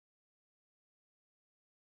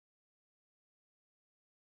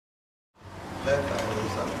Let thy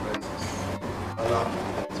names and praises honor be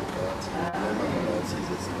given to God in the name of the Lord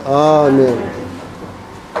Jesus Christ. Amen.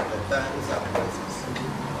 Let thanks and praises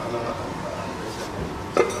honor and adoration be given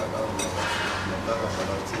to God in the blood of the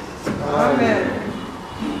Lord Jesus Christ. Amen.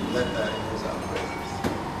 Let thy names and praises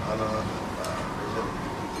honor and adoration be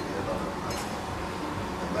given to the Lord of mercy.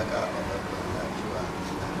 The maker of heaven and earth, you are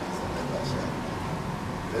he that is and never shall be.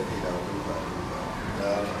 Let it thou do by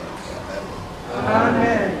now and forever.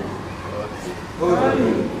 Amen. Holy,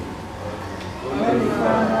 Holy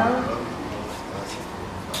Father, most merciful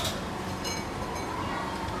Father,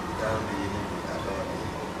 thou be adored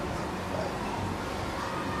and magnified.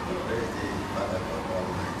 We praise thee, Father God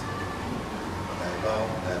Almighty, for thy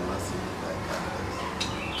love, thy mercy, thy kindness.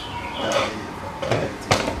 Thou be for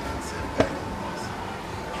protecting and safeguarding us.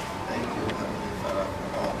 Thank you, Heavenly Father, for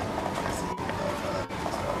all the blessings thou, Father,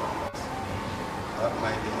 bestowed on us.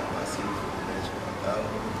 Almighty and merciful nature, thou,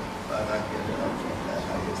 Father, get up from thy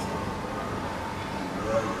highest heaven. And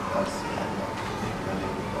dwell with us and not only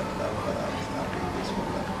what thou, Father, established this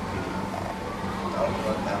wonderful kingdom. Thou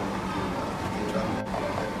brought down the kingdom that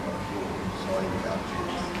planted of you saw in their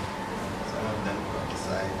dreams. Some of them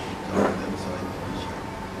prophesied, some of them saw in the vision.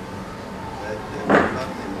 But they did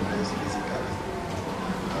not embrace physically.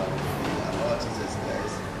 Our Lord Jesus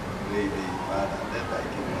Christ, pray thee, Father, let thy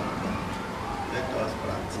kingdom come. Let us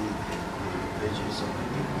practice the virtues of the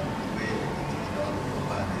kingdom the way it is done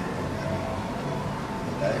over there in heaven.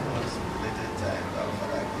 In thy most related time, thou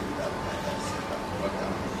Father gave that by thyself and brought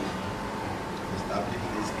down the kingdom. Establish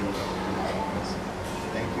this kingdom in us.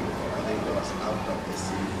 Thank you for calling us out of the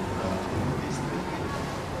sea unto this great kingdom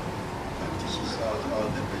and teaches us all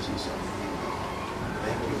the virtues of the kingdom.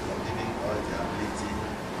 Thank you for giving us the ability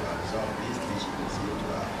to absorb these teachings into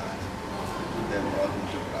our hearts, to put them all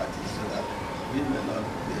into practice so that we may not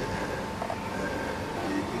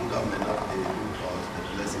the kingdom may not lose us the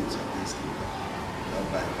blessings of this kingdom. Not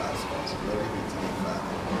bypass us. Glory be to the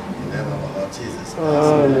Father. In the name of our Lord Jesus Christ.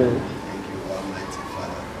 Amen. Thank you, Almighty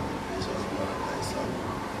Father, for the precious blood of thy Son.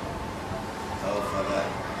 Our Father,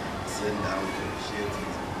 send down to shed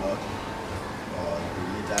his blood for the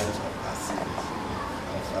remittance of our sins.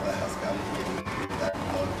 Our Father has come in with that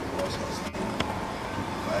blood to wash us clean,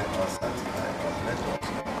 purify us, sanctify us, let us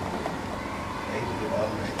go. Thank you,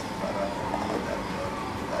 Almighty Father, for being that blood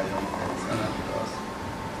to iron fence around us,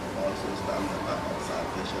 and also stand the mark of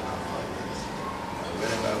salvation and forgiveness. And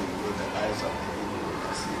wherever we go, the eyes of the evil will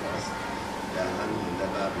not see us, their hand will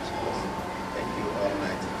never reach us. Thank you,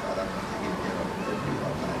 Almighty Father, for taking care of every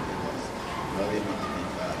of our neighbors. Glory be to thee,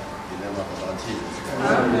 Father, in the name of the Lord Jesus Christ.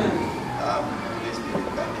 Amen. Holy Spirit,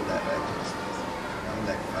 come in thy righteousness. Come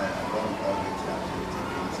like fire, burn all the activity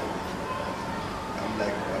things of the kingdom. Come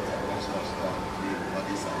like water, wash us all, clean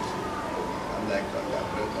bodies and soul. Come like thunder,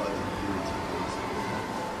 break all the impurity things of the kingdom.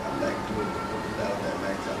 Come like dew, open down thy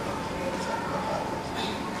mighty and confidence and cover us.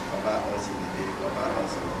 Cover us in the day, cover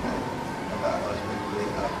us in the night. Cover us when we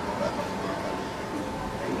wake up, cover us when we come.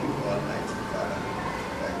 Thank you, Almighty Father.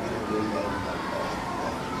 Thy will be done on us.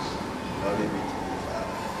 Glory be to thee,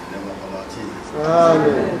 Father. In the name of the Lord Jesus.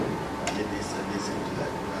 Amen. Let this listen to thy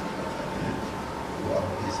good and perfect. Walk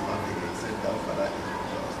this mountain and say, thou Father is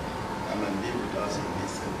with us. Come and be with us in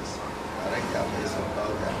this service. Direct their face of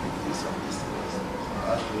all the activities of this service.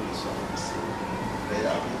 Pass through the song we sing.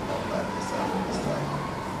 Prayer be done by the sound of the strike.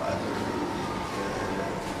 Pass through the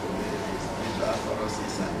spiritual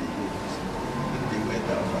forces and the evils. In the way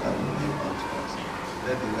thou Father will be unto us.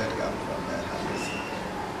 Let the word come from thy hands.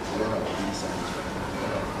 The word of peace and joy. The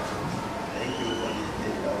word of life. Thank you for this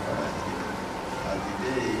day thou Father has given. As the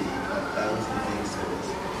day of thanksgiving service,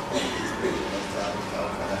 this Pentecostal thou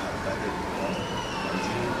Father has started with us.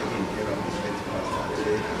 Continue taking care of this Pentecostal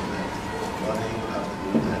day and night, morning,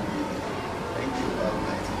 afternoon, and evening. Thank you,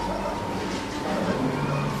 Almighty Father, for this covenant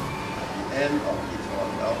with us. At the end of it all,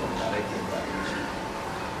 thou directed by mission.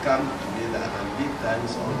 Come together and give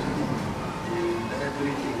thanks unto thee in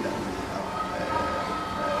everything that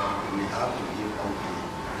we have to give unto thee.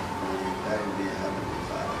 Thy way, Heavenly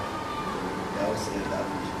Father. Thou said that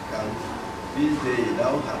we should come. This day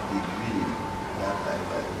thou hast decreed that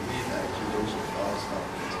we thy children should all stop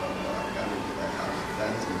our coming to thy house.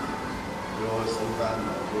 Thanksgiving. Though silver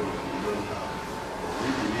nor gold we don't have. We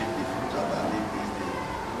believe the fruit of our life this day.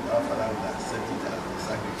 Thou Father will accept it as the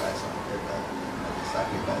sacrifice of Abel and the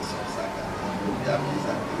sacrifice of Saka. Will be a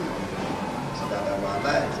pleasant to you. So that our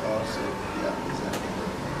lives also will be a pleasant to you.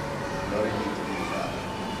 Glory be to thee, Father.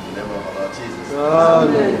 In the name of our Lord Jesus.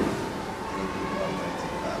 Amen. Thank you, Almighty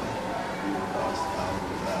Father. Be with us now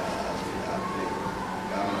as we have prayed.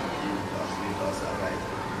 Come and be with us, lead us aright,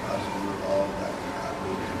 as we do all that we are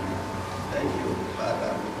going to do. Thank you.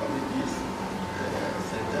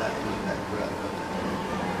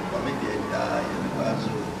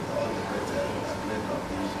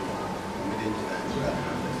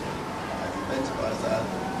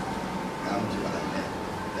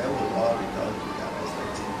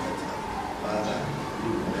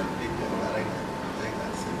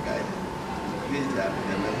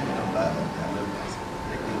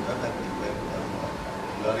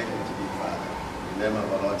 name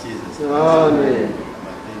of our Lord Jesus. Amen.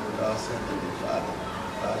 My people are sent to the Father.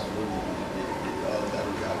 That's really all that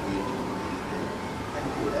we are going to do this day.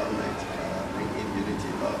 Thank you, Almighty Father. Bring in unity,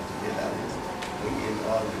 Lord, togetherness. Bring in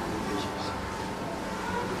all the good issues.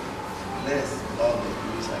 Bless all the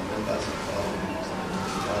groups and members of all the groups.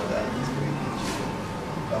 Father, His great children,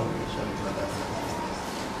 congregation, brothers and sisters,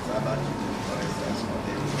 Sabbath children, foresters, for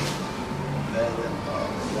them. Bless them all,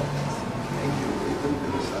 the workers. Thank you, even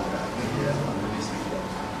those that are here on this weekend.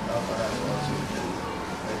 Now, Father, also bless.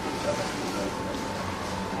 Let each other be well blessed.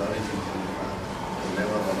 Glory be to the Father. In the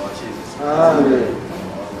name of the Lord Jesus. Amen.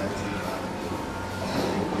 Almighty Father.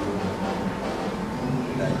 Thank you.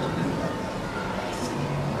 Thy children that are sick.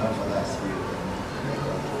 Now, Father, see you. Take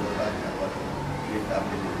control over their body. Give them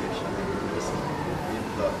medication and medicine. Give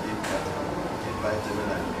blood, give water, give vitamin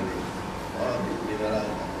and healing. All the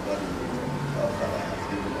minerals that the body needs. Our Father has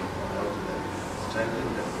given them. All to them. Strengthen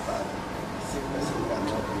them, Father. Sick person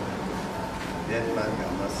cannot do them. Dead man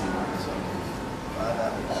cannot see something.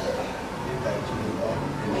 Father, give thy children all the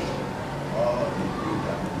energy, all the good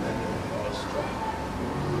and the men all strong.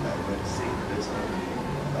 Thy word sing this morning.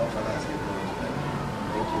 Our Father has given unto them.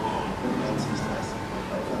 Thank you for the sisters.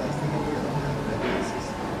 Our Father has taken care of their pregnancies.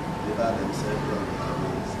 Deliver themselves on their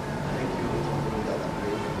ways. Thank you for those that are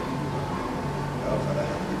praying for them. Our Father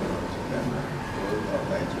has given unto them. Those of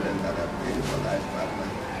thy children that are praying for life partner.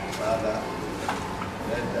 Father,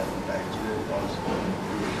 let them, thy children also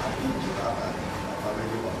be happy to have a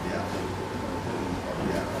family of their own, of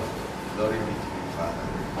their own. Glory be to you, Father.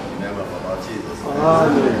 In the name of our Lord Jesus.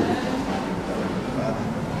 Amen. Father,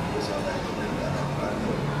 those of thy children that are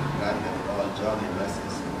planning, grant them all joy and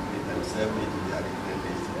blessings, with themselves into their different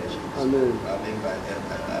destinations. Amen. Traveling by air,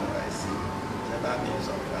 by land, by sea, whichever means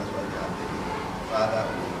of transport they are taking. Father,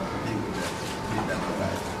 be with them, lead them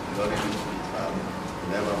aright. Glory be to you, Father. In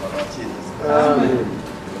the name of our Lord Jesus. Amen.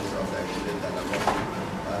 Those of thy children that are working,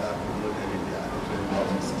 Father, promote them in their different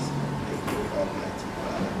offices. Thank you, Almighty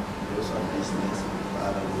Father. Those of business,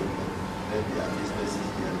 Father, let their businesses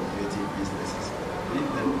be innovative businesses. Lead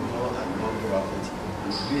them more and more profit.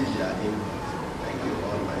 Increase their income. Thank you,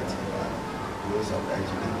 Almighty Father. Those of thy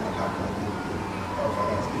children that have nothing to do, our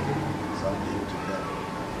Father has given something to them,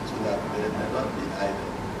 so that they may not be idle.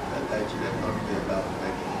 Let thy children not be about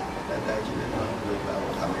begging. Let thy children not be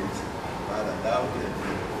about calamity. Father, thou wilt be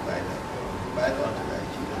a provider. Provide unto thy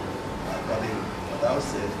children according to what thou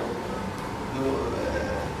said. No,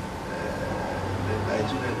 let thy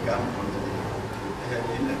children come unto thee with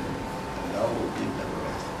heavy laden, and thou wilt give them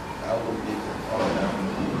rest. Thou wilt give them all that they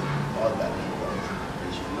need, all that they want.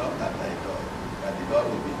 They should knock at thy door, but the door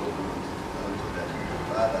will be opened unto them.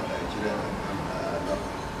 Father, thy children are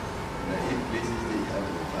knocking. May it pleases thee,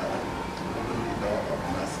 Heavenly Father, to open the door of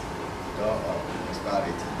mercy, door of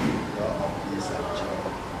prosperity, door of peace and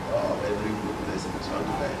joy, door of every good blessing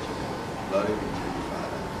unto thy children. Glory be to you,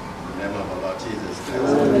 Father. In the name of our Lord Jesus Christ.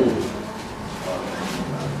 Amen. Almighty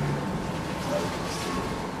Father, help us to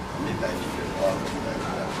meet thy children all the thy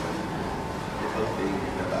children. People think we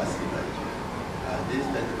never see thy children. These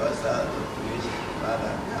Pentecostal which,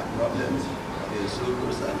 Father, have problems in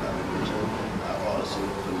sorrows and lamentation are also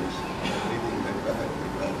foolish. Everything that perfectly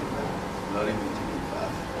well given. Glory be to you,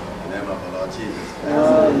 Father. In the name of our Lord Jesus Christ.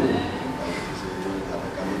 Amen. Thank you, so you that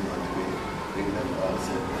are coming on the way. Bring them all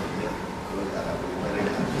safely here. Those that are preparing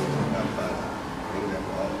at home, come, Father. Bring them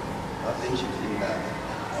all. Nothing should hinder them.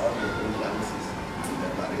 All the influences, the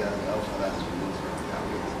barriers, all Father has removed from their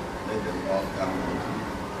ways. Let them all come unto you.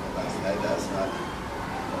 The backsliders have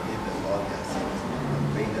forgive them all their sins and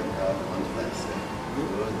bring them all unto thyself.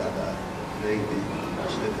 Those that are playing thee,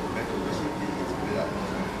 show them make worship thee in spirit and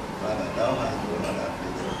truth. Father, thou hast no other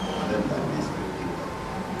place for them that is your kingdom.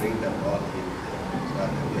 Bring them all in there, so that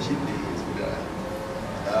they worship thee in spirit and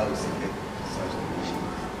truth. Thou seekest such to worship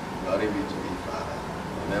thee. Glory be to thee, Father.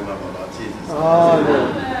 In the name of our Lord Jesus. Amen.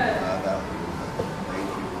 Father,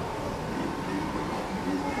 thank you for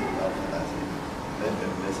this day, Lord, for that. Let the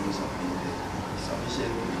blessings of this day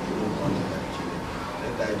sufficient to go unto thy children.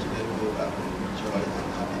 Let thy children go back with joy and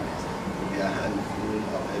happiness, with their hand full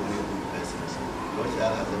of every good blessings. No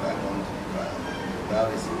child has ever gone to the Father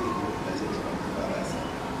without receiving good blessings from the Father's hand.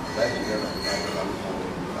 Thy children have now come unto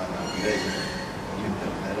the Father. Bless them, give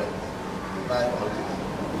them, direct them, provide unto them.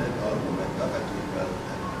 Let all women perfectly well with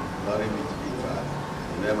them. Glory be to thee, Father.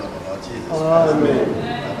 In the name of the Lord Jesus Christ. Amen.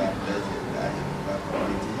 Father, bless the entire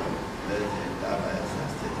community. Bless the entire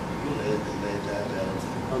state. Bless the entire reality.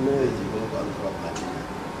 Amen. Bless the whole country of Nigeria.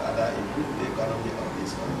 Father, improve the economy of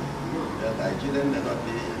this country. That thy children may not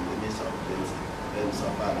be in the midst of things. Then, so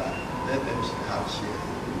Father, let them have share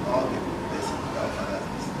in all the good blessings that Father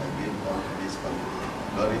is given unto this country.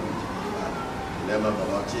 name of the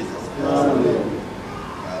Lord Jesus Christ. Amen.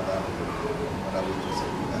 Father, Father, we just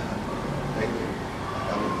thank you.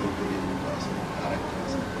 Come and do good in us, direct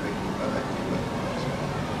us, thank you, Father, keep us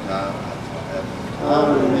now and forever.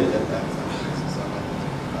 Amen. May the thanks and praises of our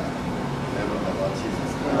God. In the name of the Lord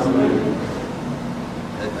Jesus Christ. Amen.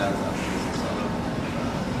 Let thanks and praises of our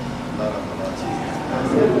God. Lord of the Lord Jesus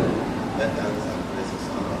Christ. Amen. Let thanks and praises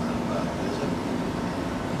of our God.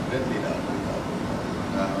 Let me now bring up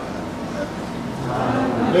now and forever.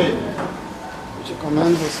 Amen. We should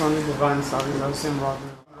commend the Son of divine service of St. Robert.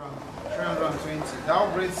 320.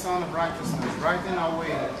 Thou great Son of righteousness, brighten our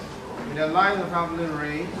way with the light of heavenly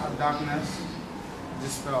ray of darkness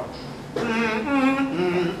dispel.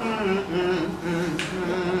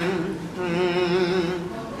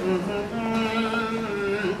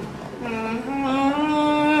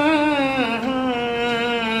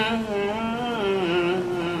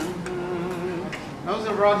 Those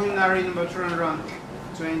who brought him narrating number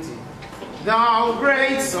 320. Thou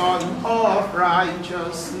great Son of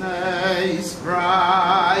righteousness,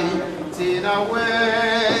 brighten our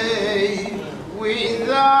way with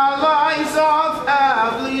the lights of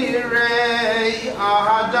heavenly ray,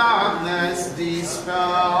 our darkness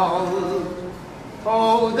dispel.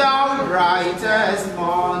 O thou brightest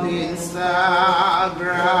morning star,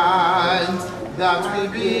 grant that we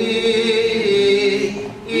be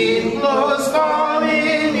in close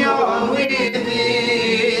communion with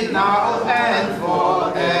thee now and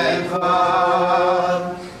forever.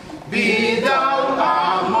 Be thou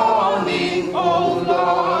our morning, O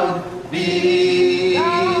Lord, be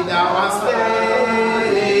thou our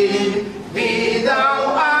stay, be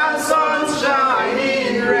thou our sun's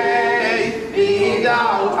shining ray, be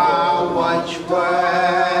thou our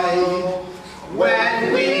watchway.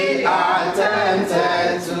 When we are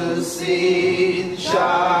tempted to sin,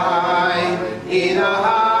 shine in our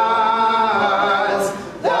hearts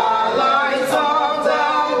the light of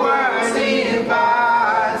the world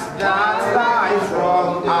impart, that light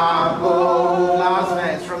from above. Last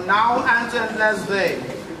verse. From now and to endless day,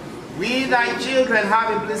 we thy children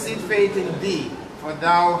have implicit faith in thee, for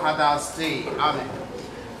thou art our stay. Amen.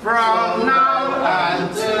 From now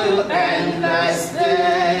until endless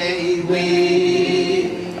day,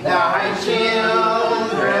 we thy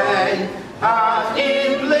children have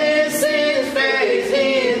implicit faith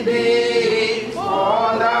in thee,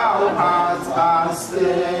 for thou art our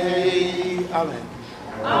stay. Amen.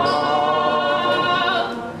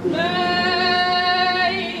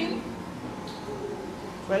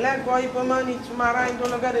 Elect boy money to my right, don't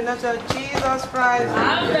look at the nature Jesus Christ.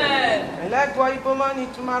 Amen. Elect boy money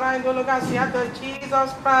to my right, don't look at Seattle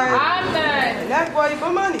Jesus Christ. Amen. Elect boy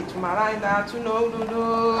money to my right, that to know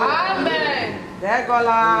do. Amen. There go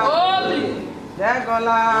la. Holy. There go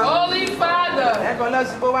la. Holy Father. There go la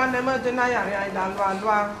sibo wa nema deny ya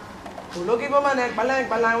dalwa. Ulogi bo manek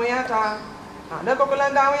balang we ata. Ande ko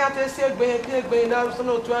kolanda we ata se gbe na so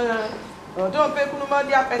no tu an. Don't pay Kunuma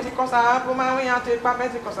dia Pentecostal, Poma, we have to pay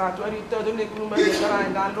Pentecostal to any third Kunuma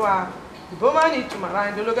and Dalua. Bomani to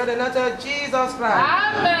Maran, to look at the nature Jesus Christ.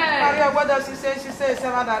 Amen. Daria, what does she say? She says,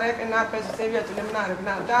 Seven direct and not Pessi Savior to them now.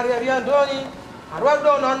 Daria, Doni, I wrote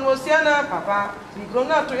down on Mosiana, Papa, the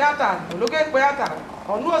Grona Toyata, look at Poyata,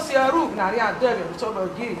 on Mosia Roof, Naria Devil, so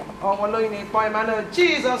Giri, or Moloni, Poimano,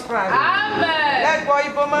 Jesus Christ. Amen. Let boy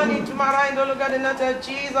Pomani to Maran, to look at the nature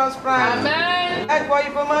Jesus Christ. Amen. Let boy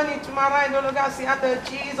Pomani to Maran, to look at Seattle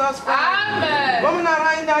Jesus Christ. Amen. Woman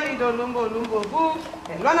Aranda, Lido Lumbo Lumbo Boo,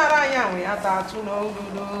 and Lana Ryan, we have to know.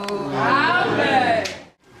 Amen.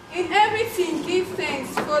 In everything, give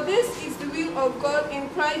thanks, for this is the will of God in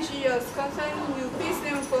Christ Jesus concerning you. Peace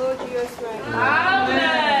and follow Jesus Christ.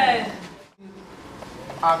 Amen.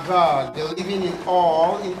 Our God, believing in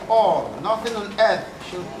all, nothing on earth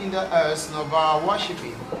shall hinder us nor bar our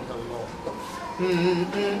worshiping the Lord.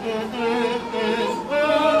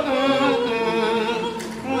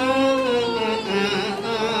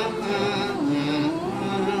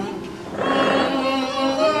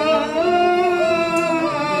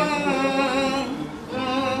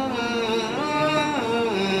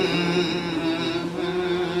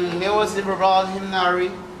 There was the Bible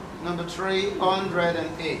hymnary number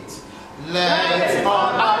 308. Let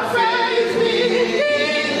all our faith be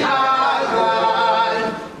in our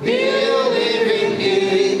God, believing He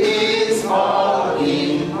is all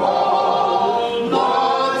in all.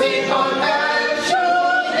 Nothing on earth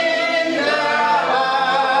should hinder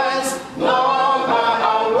us, nor by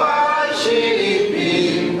our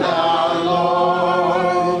worshiping the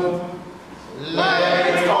Lord.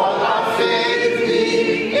 Let all our faith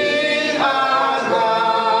be in our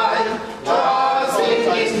God, trusting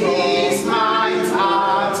in His might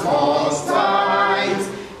at all times.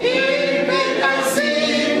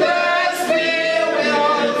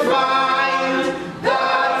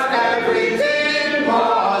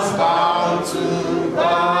 to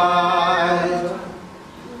God.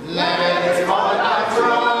 Let all our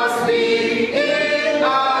trust be in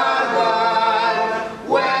our God.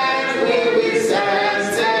 When we with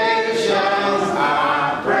temptations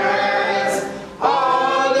are pressed,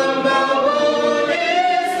 although the moon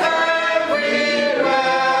is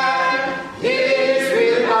everywhere, His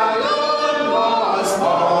will alone must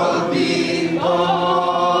all be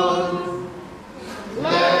done.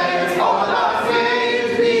 Let all our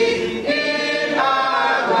faith be in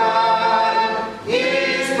our God.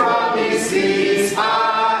 His promises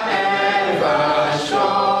are ever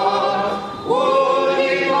sure.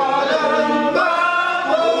 Holy Remember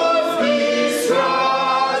whose His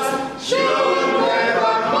trust should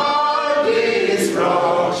nevermore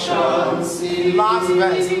destruction see. Last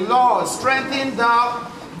verse. Lord, strengthen thou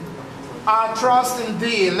our trust in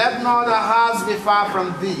thee. Let not our hearts be far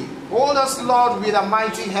from thee. Hold us, Lord, with a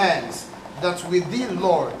mighty hands, that with thee,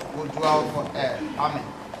 Lord, will dwell forever. Amen.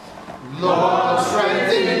 Lord,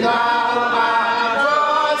 strengthen thou our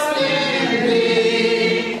trust in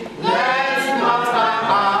thee. Let not our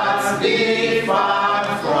hearts be far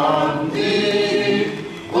from thee.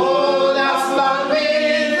 Hold us, Lord,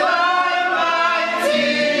 with thy mighty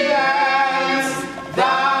hands,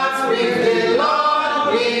 that with thee, Lord,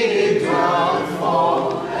 we dwell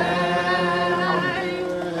forever.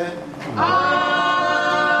 Amen.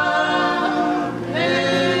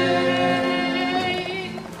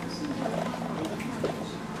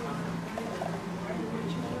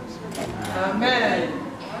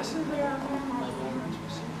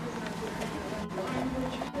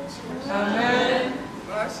 Amen.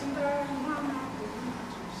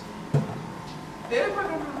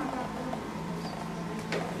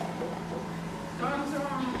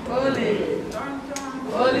 Holy,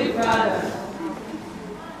 Holy Father.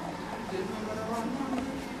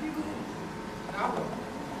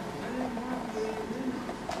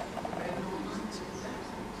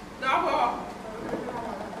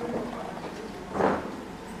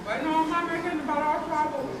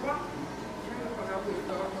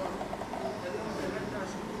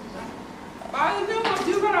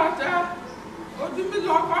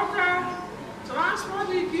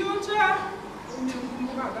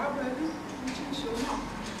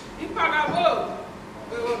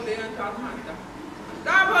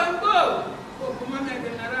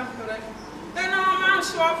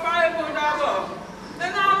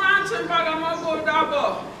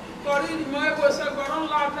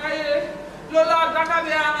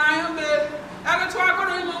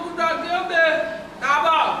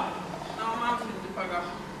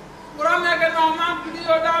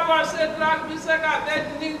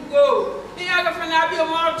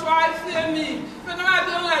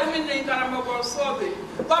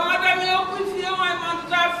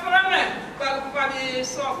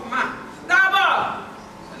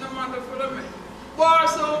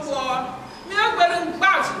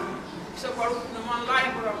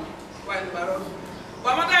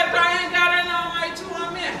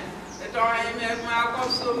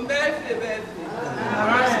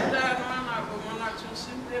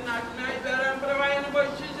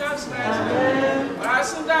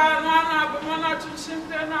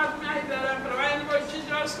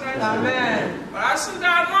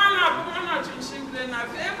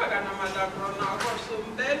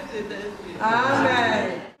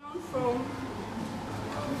 Amen. From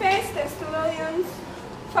 1 Thessalonians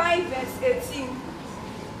 5 verse 18.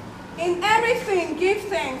 In everything give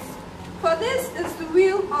thanks, for this is the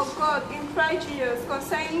will of God in Christ Jesus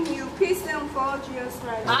concerning you. Peace and for Jesus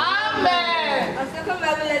Christ. Amen. Our second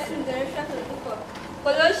Bible lesson is the book of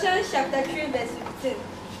Colossians chapter 3 verse 15.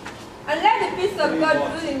 And let the peace of God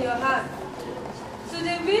rule in your hearts, to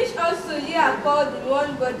the which also ye are called in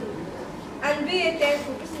one body, and be ye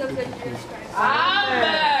thankful. Peace of God, Jesus Christ.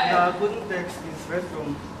 Amen. Our golden text is read from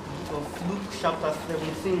the book of Luke chapter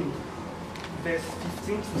 17, verse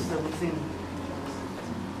 15 to 17.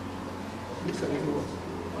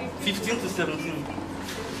 15 to 17.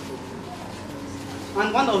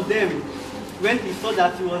 And one of them, when he saw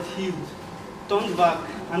that he was healed, turned back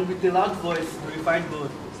and with a loud voice glorified God,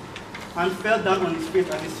 and fell down on his face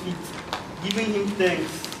at his feet, giving him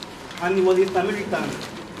thanks. And he was a Samaritan.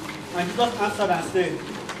 And Jesus answered and said,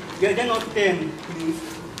 "Were there not 10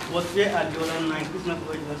 priests? Was there at the other 9? Please not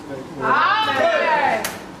for Jesus Christ." Amen.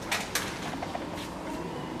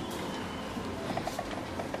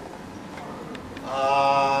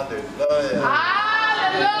 Hallelujah.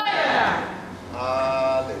 Hallelujah.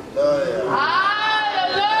 Hallelujah.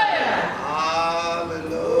 Hallelujah.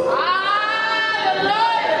 Hallelujah.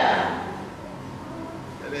 Hallelujah.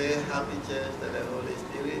 Very happy church to the Holy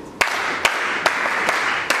Spirit.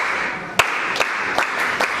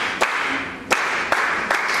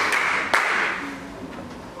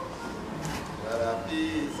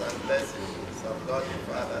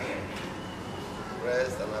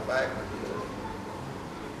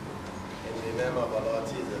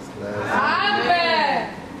 Christ.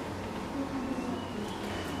 Amen.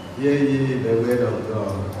 Hear ye the word of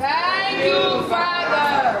God. Thank you,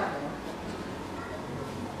 Father.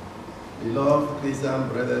 Beloved Christian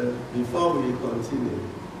brethren, before we continue,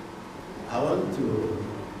 I want to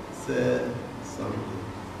say something.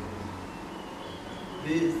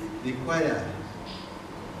 Please, the choir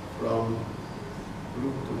from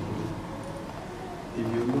group to group, if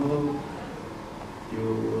you know you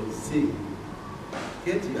will sing,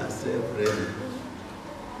 get yourself ready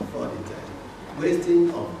for the time.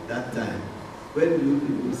 Wasting of that time. When you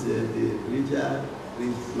people say the preacher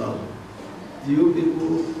reads long, you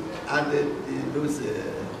people added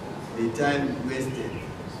the time wasted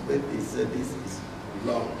when the service is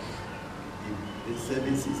long. The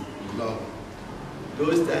service is long.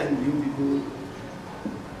 Those times you people,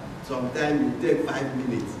 sometimes you take 5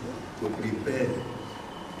 minutes to prepare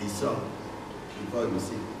the song before you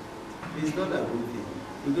sing. It's not a good thing.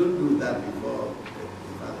 You don't do that before the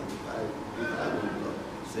Father. The Father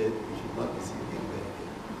said you should not be singing well.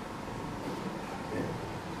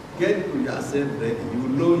 Get yourself ready. You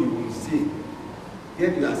know you will sing.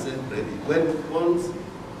 Get yourself ready. Once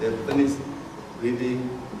they finish reading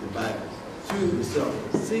the Bible, choose the song,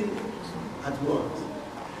 sing at once.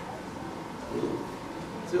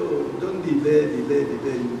 So don't delay. You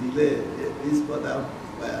delay this further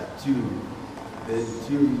by tune. Then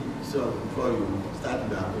tune song before you start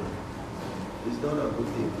your own. It's not a good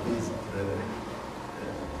thing, please, brethren.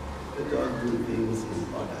 Let us do things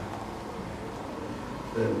in order.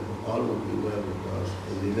 Then all will be well with us.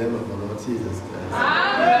 In the name of the Lord Jesus Christ.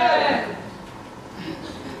 Amen.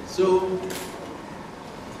 So,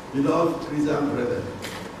 beloved Christian brethren,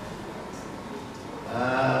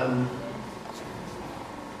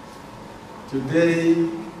 today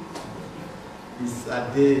is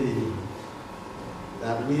a day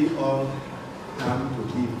that we all come to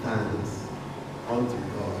give thanks unto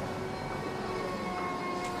God.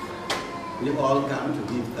 We all come to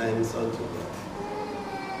give thanks unto God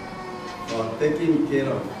for taking care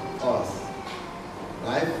of us,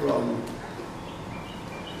 right from,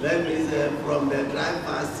 let me say, from the dry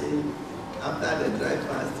fasting, after the dry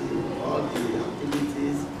fasting, all the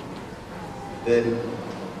activities, then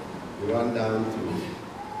we run down to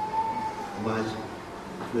March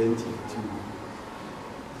 22,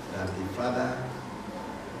 that the Father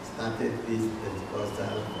started this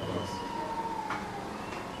Pentecostal for us.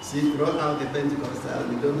 See, throughout the Pentecostal,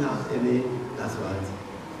 we don't have any casualty.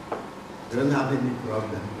 We don't have any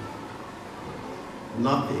problem.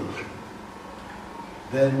 Nothing.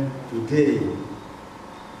 Then today,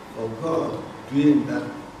 for God doing that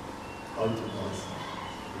unto us,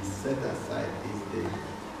 He set aside this day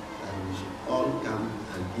that we should all come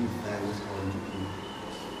and give thanks unto Him.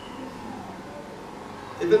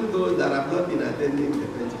 Even those that have not been attending the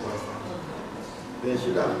Pentecostal, they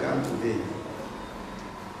should have come today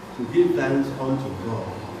to give thanks unto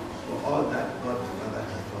God for all that God the Father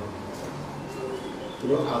has done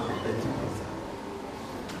throughout the Pentecostal.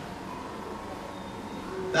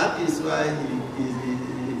 That is why He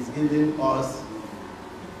is giving us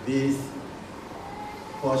this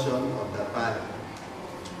portion of the Bible,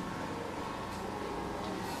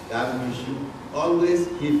 that we should always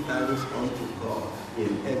give thanks unto God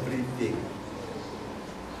in everything.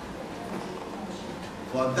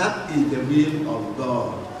 For that is the will of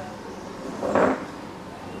God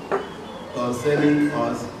concerning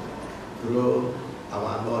us through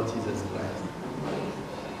our Lord Jesus Christ.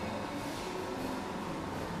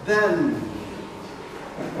 Then,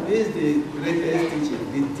 this is the greatest teaching,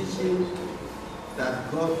 the teaching that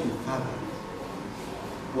God the Father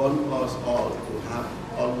wants us all to have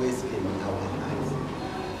always in our lives.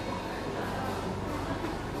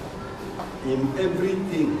 In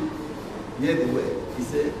everything, hear the word, He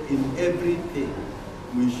said, in everything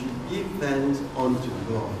we should give thanks unto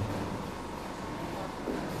God.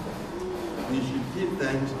 We should give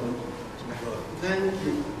thanks unto God. Thank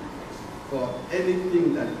you for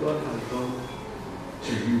anything that God has done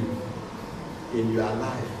to you in your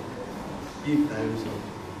life. Give thanks unto Him.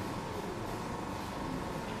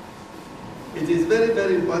 It is very,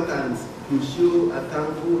 very important to show a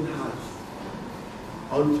thankful heart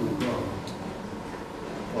unto God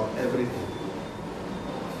for everything.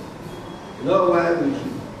 You know why we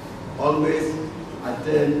should always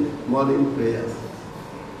attend morning prayers?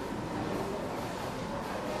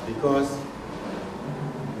 Because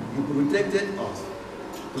He protected us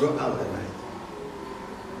throughout the night.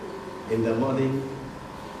 In the morning,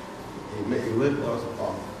 He wake us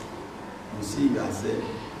up. You see yourself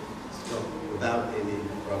stop without any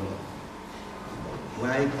problem.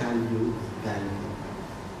 Why can't you thank Him?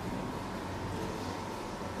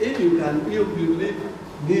 If you live,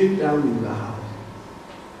 kneel down in your house.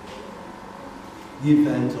 Give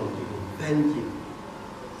thanks unto him. Thank him.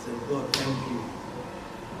 Say, God, thank you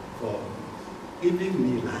for giving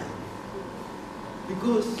me life.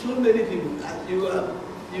 Because so many people, you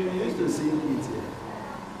used to sing it here.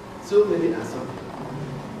 So many are suffering.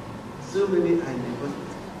 So many are in the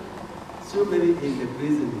hospital. So many in the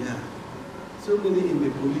prison yard. So many in the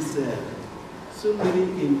police cell. So many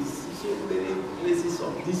in so many places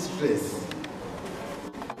of distress.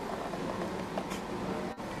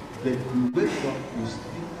 But you wake up, you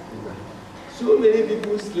sleep in the house. So many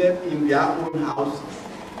people slept in their own houses,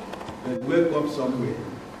 but wake up somewhere.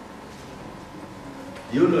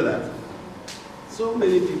 You know that? So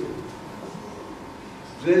many people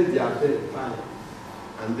dress their bed fine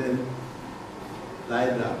and then lie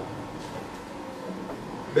down.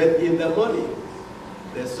 But in the morning,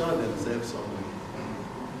 they saw themselves somewhere.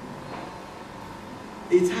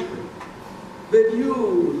 It happened. But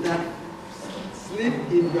you that sleep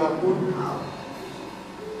in your own house,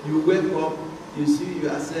 you wake up, you see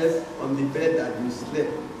yourself on the bed that you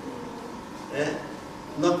slept.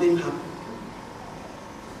 Nothing happened.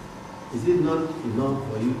 Is it not enough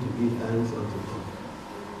for you to give thanks unto God?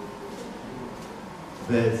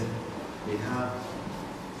 But we have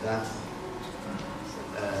that,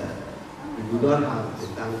 we do not have a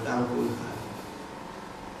thankful heart.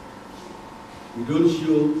 We don't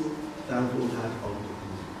show thankful heart unto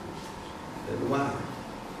Him. Then why?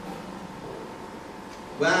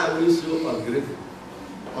 Why are we so ungrateful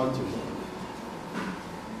unto God?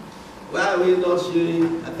 Why are we not showing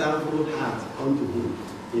a thankful heart unto Him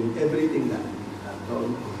in everything that He has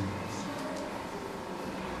done for us?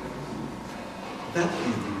 That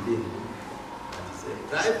is the thing.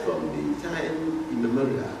 Right from the time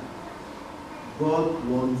immemorial, God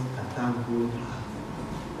wants a thankful heart.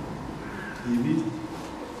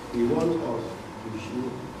 He wants us to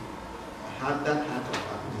show that heart of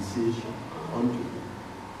appreciation unto Him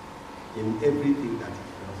in everything that He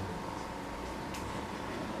does for us.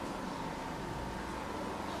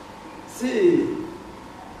 See,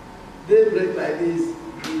 daybreak like this,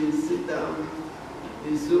 we sit down,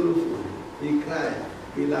 we sorrowful, we cry,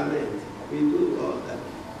 we lament, we do all that.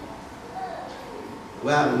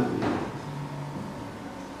 Where are we doing?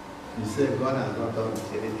 You say God has not done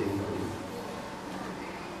anything for you.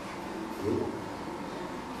 You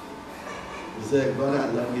say God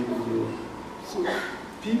has not given you. So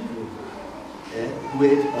people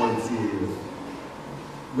wait until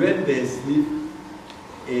when they sleep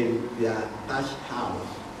in their thatched house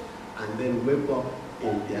and then wake up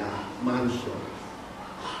in their mansion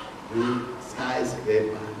with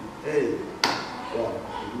skyscraper. Hey, God,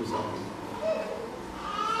 do something.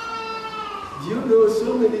 Do you know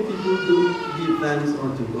so many people do give thanks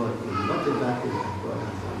unto God in whatever thing that God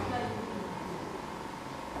has done?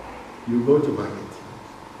 You go to market,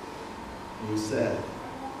 you sell,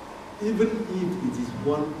 even if it is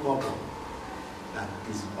one couple that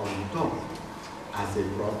is on top as a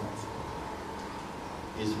profit,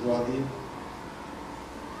 is worthy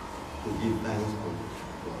to give thanks unto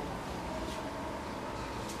God.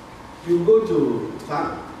 You go to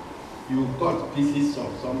farm, you cut pieces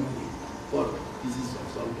of something,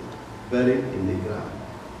 buried in the ground.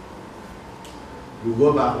 You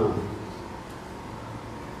go back home.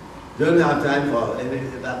 You don't have time for any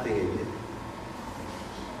other thing again.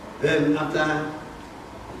 Then after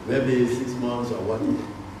maybe 6 months or 1 year,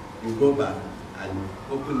 you go back and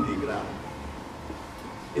open the ground.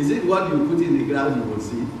 Is it what you put in the ground you will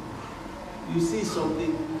see? You see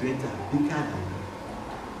something greater, bigger than that.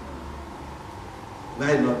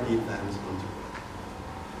 Why not give thanks unto God?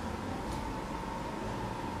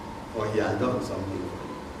 For He has done something for you.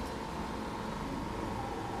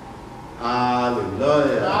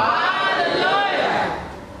 Hallelujah. Hallelujah.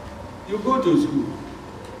 You go to school.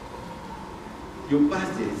 You pass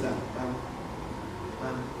the exam. Bam,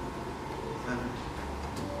 bam, bam,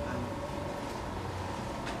 bam.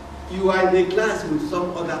 You are in a class with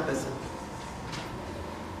some other person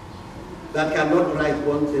that cannot write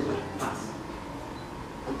one paper. Pass.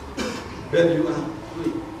 Then you are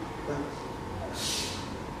doing.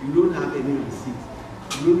 You don't have any receipt.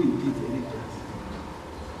 You don't repeat any class.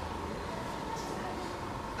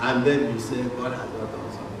 And then you say, God has not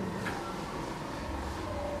done something.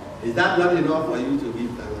 Is that not enough for you to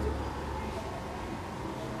give thanks to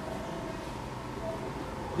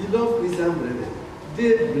God? Beloved Christian brethren,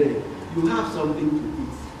 daybreak, you have something to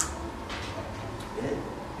eat. Yeah?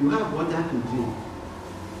 You have water to drink.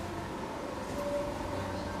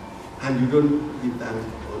 And you don't give thanks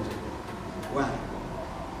to God. Why?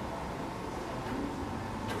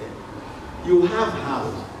 You have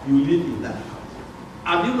house, you live in that house.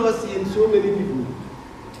 Have you not seen so many people?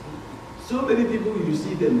 So many people, you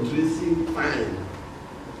see them dressing fine.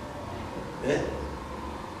 Eh?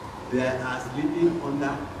 They are sleeping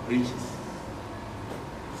under bridges.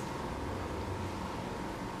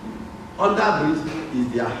 Under bridge is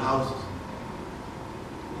their house.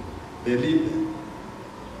 They live there.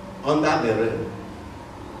 Under the rain,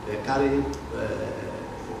 they carry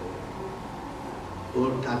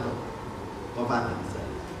old cattle, cover themselves.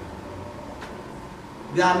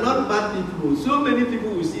 They are not bad people. So many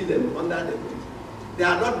people will see them under the bridge. They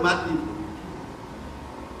are not bad people.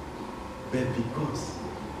 But because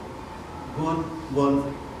God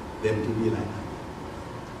wants them to be like that,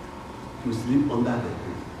 to sleep under the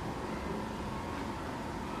bridge.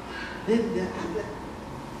 Then they are there.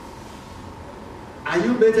 Are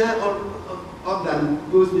you better off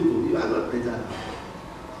than those people? You are not better.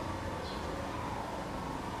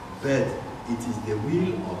 But it is the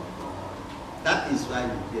will of God. That is why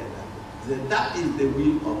we hear that. That is the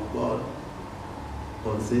will of God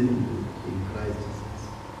concerning you in Christ Jesus.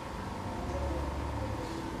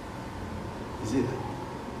 You see that?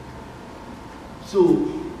 So,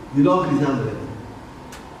 beloved Christian brethren,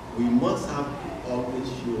 we must have always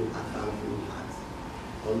show a thankful heart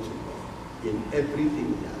unto God in everything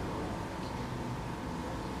we are doing.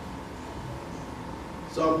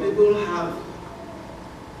 Some people have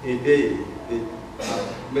a day, they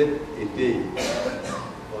have made a day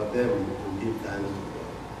for them to give thanks to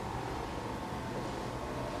God.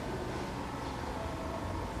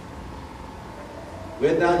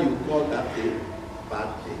 Whether you call that day bad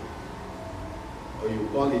day or you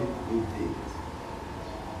call it good day,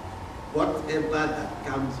 whatever that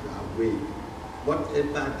comes your way,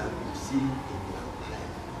 whatever that you see in your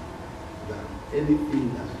life, that anything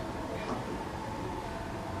that happens,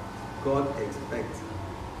 God expects a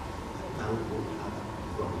thankful heart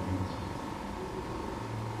from you.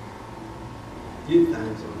 Give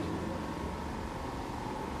thanks unto Him.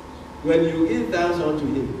 When you give thanks unto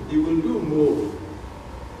Him, He will do more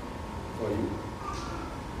for you.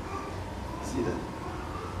 See that?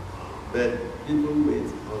 But people wait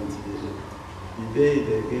until the day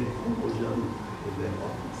they get promotion in their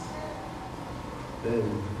office. Then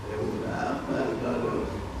they will have God.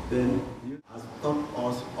 Then you have taught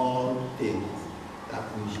us all things that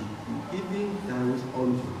we should be giving thanks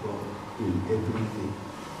unto God in everything.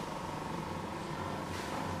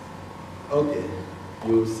 Okay,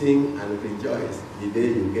 you sing and rejoice the day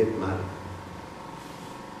you get married.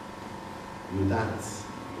 You dance,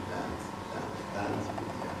 dance.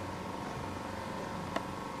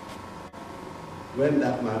 When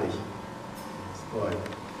that marriage spoiled,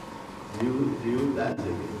 do you dance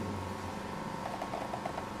again?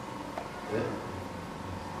 Yeah?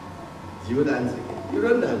 Do you dance again? You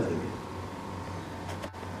don't dance again.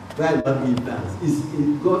 Why not give thanks?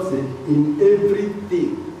 God said, in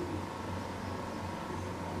everything.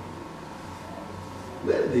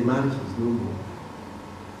 Well, the marriage is no more.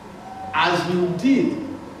 As you did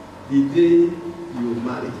the day you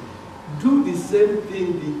married, do the same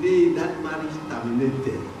thing the day that marriage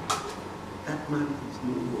terminated. That marriage is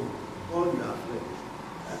no more. All your friends,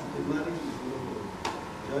 the marriage is no more.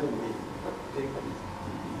 Join me. Take this.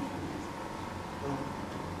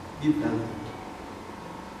 Give thanks.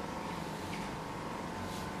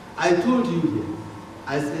 I told you here,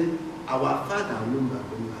 I said, our father, remember.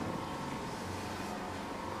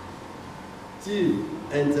 Chief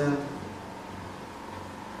enter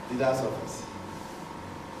leader's office.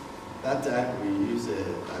 That time we use a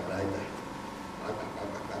typewriter.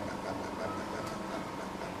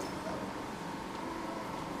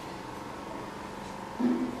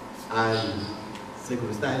 And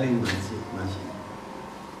secret styling machine.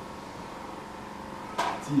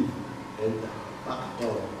 Chief enter, back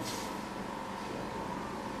door.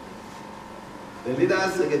 The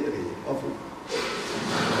leader's secretary often.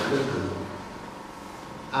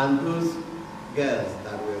 And those girls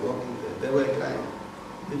that were working there, they were crying.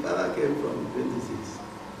 The father came from 26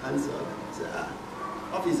 and saw them. Said,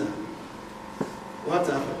 officer, what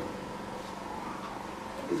happened?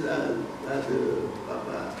 He said, that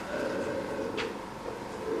Papa,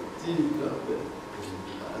 chief of the,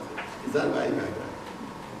 is that why you are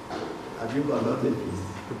crying? Have you conducted peace?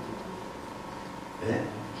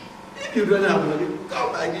 If you don't have money,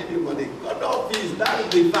 come and give you money. Conduct peace, that is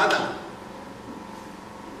the father.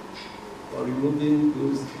 For removing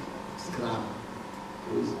those scrap,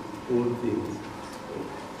 those old things,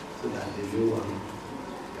 so that the new one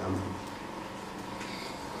comes.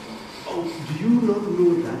 Oh, do you not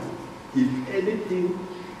know that if anything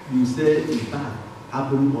you say is bad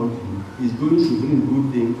happen unto you, is going to bring good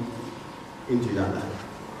things into your life?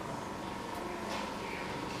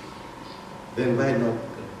 then why not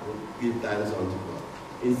give thanks unto God?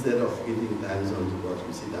 Instead of giving thanks unto God,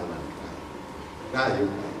 you sit down and cry. Why are you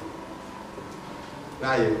crying?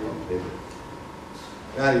 Why are you complaining?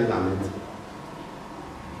 Why are you lamenting?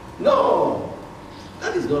 No!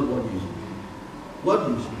 That is not what you should do. What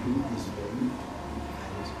you should do is for you to give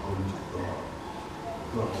thanks unto God.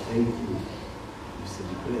 God, thank you. You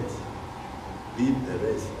celebrate. Leave the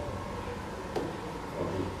rest for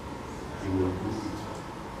Him. He will do it.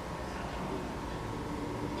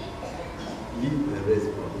 Leave the rest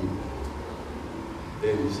for Him.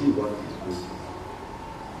 Then you see what He's going to do.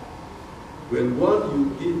 When one you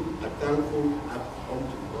give a thankful heart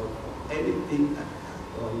unto God for anything that He has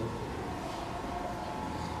done,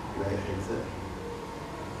 you are exempt.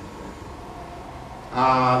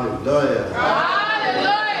 Hallelujah.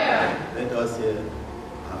 Hallelujah. Let us hear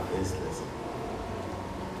our first lesson.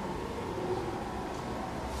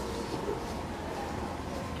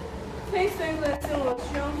 First lesson was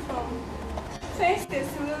drawn from 1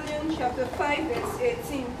 Thessalonians chapter 5, verse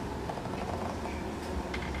 18.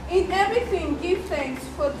 In everything give thanks,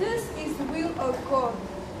 for this is the will of God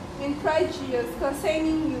in Christ Jesus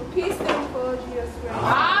concerning you. Peace and for Jesus Christ.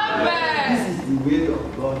 Amen. This is the way of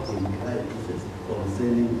God in Christ Jesus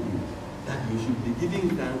concerning you, that you should be giving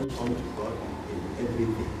thanks unto God in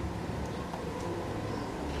everything.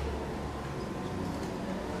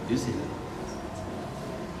 You see that?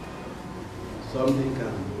 Something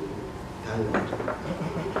can thank God.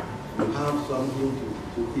 You have something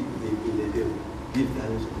to eat in the day, give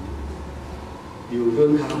thanks unto God. You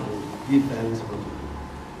don't have to give thanks unto God.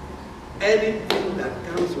 Anything that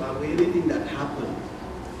comes your way, anything that happens.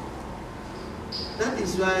 That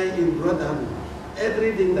is why in brotherhood,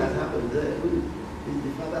 everything that happens there is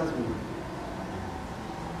the Father's will.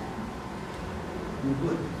 You do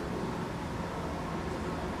it.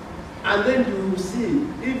 And then you will see,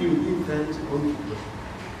 if you give thanks unto God,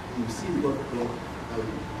 you see what God will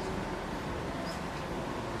do.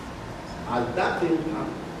 As that thing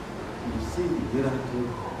happens, you see the miracle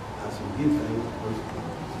as you give thanks unto God.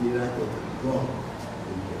 Miracle that God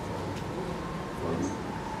will perform for you.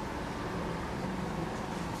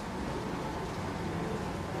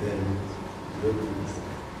 Then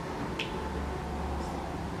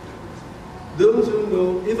those who know,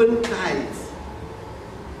 even tithes,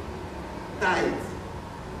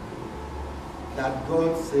 that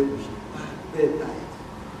God said we should pay tithes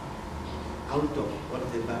out of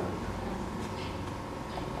whatever we have.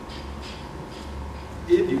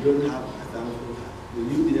 If you don't have a thankful heart, will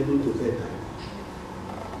you be able to pay tithes?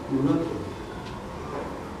 You will not.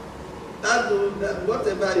 That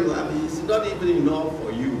whatever you have is not even enough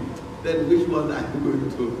for you. Then which one are you going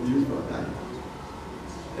to use for tithes?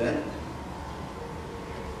 Eh?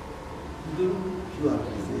 You don't show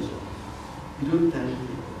appreciation. You don't thank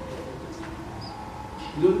Him.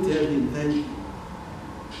 You don't tell Him thank you.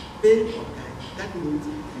 Pay for tithes. That means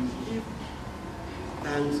you give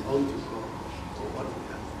thanks unto God for what He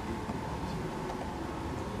has given.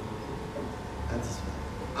 That is why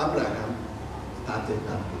Abraham started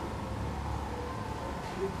that way.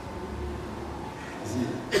 See,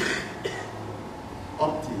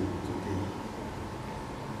 up till today,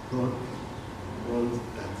 God wants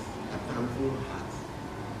that a thankful heart.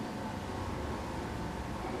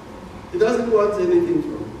 He doesn't want anything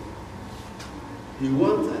from you. He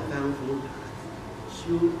wants a thankful heart.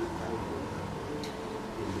 Show a thankful heart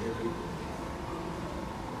in everything.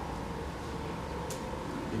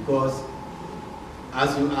 Because as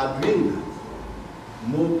you are doing that,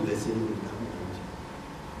 more blessing will come to you.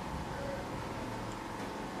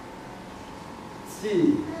 See,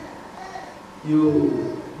 you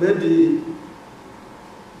maybe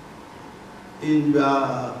in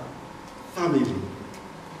your family,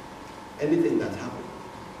 anything that happens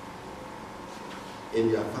in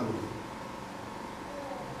your family,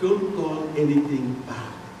 don't call anything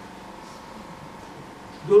bad.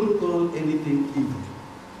 Don't call anything evil.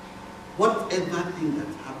 Whatever thing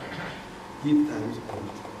that happens, give thanks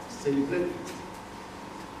unto God. Celebrate it.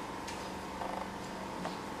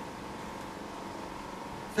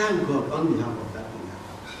 Thank God on behalf of that thing that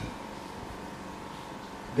happened.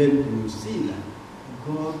 Then you will see that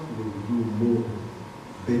God will do more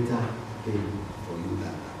better thing for you than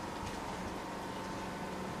that.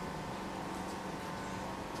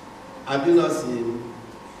 Have you not seen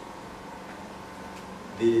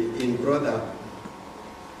in brother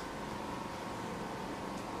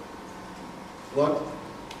what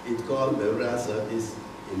it called the memorial service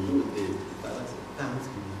in those days? The father said,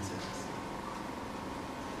 thanksgiving service.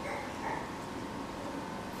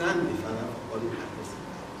 Thank the Father for calling that person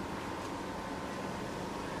out.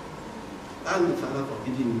 Thank the Father for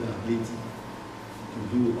giving you the ability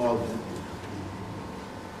do all that,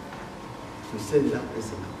 to send that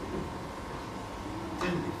person out.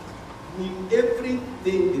 In everything,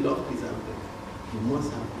 beloved Christian friends, you must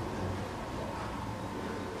have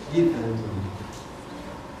give thanks unto God.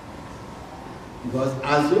 Because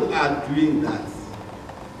as you are doing that,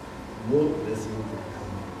 more blessings will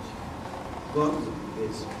come. God will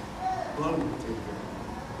bless you. God will take care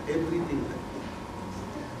of everything that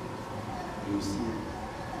you see.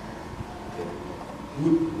 The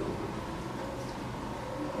good love.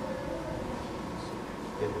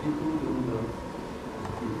 The people who love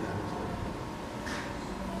give thanks unto God.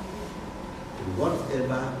 And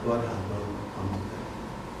whatever God has done unto them.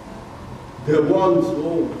 The ones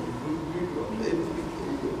who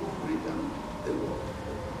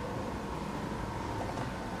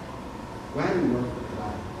why not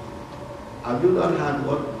lie? Have you not heard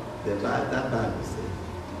what that Bible said?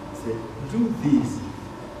 It said, do this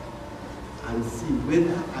and see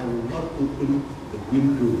whether I will not open the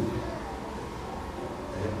window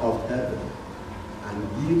of heaven and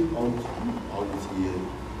give unto you until you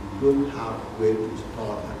don't have where to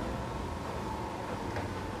store that.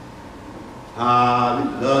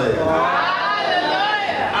 Hallelujah.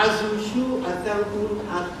 Hallelujah. As you show a thankful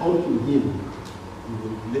heart unto him, he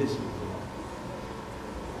will bless you.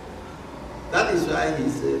 That is why he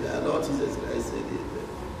said, Lord Jesus Christ said it,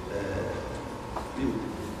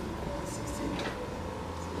 16.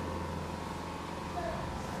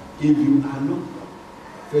 If you are not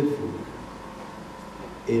faithful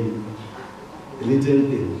in a little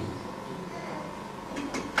thing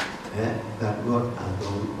that God has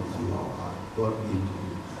done unto your heart, God gave to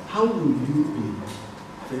you, how will you be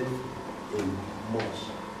faithful in much?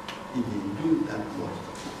 If you do that much,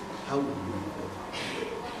 how will you be faithful?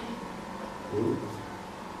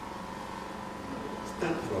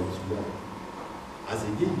 Start from small. As he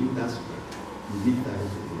gives you that small, you give thanks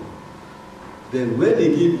to him. Then when they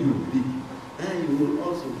give you big, then you will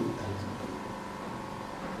also give thanks to him.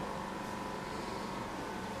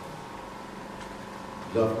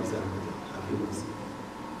 Love is amazing. Have you mercy.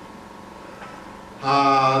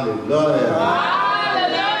 Hallelujah.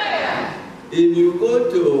 Hallelujah. If you go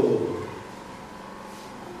to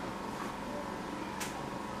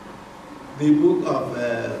the book of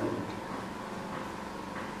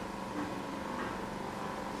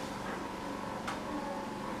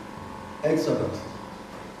Exodus,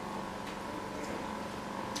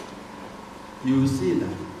 you see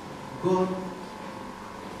that God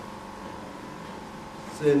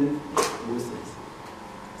sent Moses,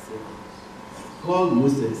 called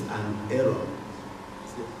Moses and Aaron,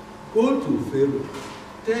 said, go to Pharaoh,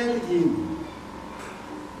 tell him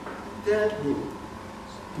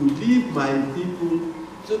to leave my people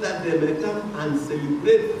so that they may come and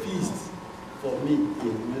celebrate feasts for me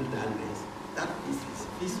in wilderness. That is his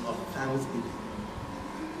feast of thanksgiving.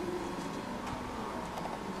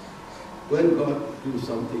 When God does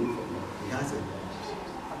something for you, he has a purpose.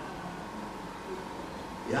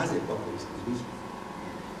 He has a purpose in which he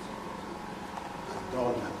has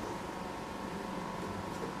done that.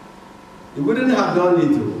 He wouldn't have done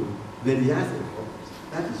it, but he has a purpose.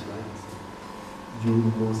 That is why he said, you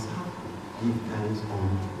must have to give thanks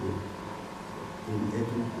unto him in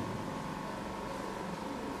everything.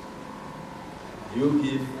 You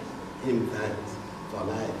give him thanks for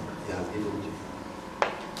life he has given you.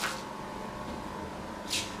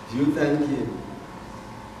 Do you thank him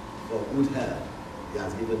for good health he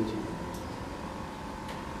has given to you?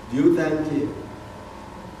 Do you thank him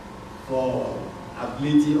for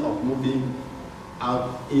ability of moving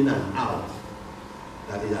out, in and out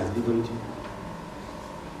that he has given to you?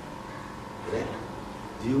 Right?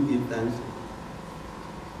 Do you give thanks?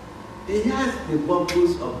 He has the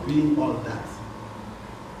purpose of doing all that.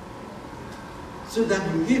 So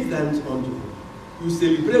that you give thanks unto him. You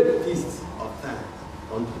celebrate feasts of thanks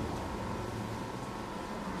unto him.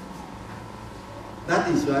 That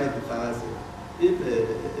is why the Father said, if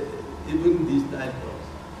even this type of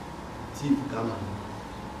thief come and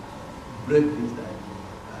break this type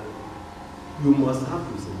of you must have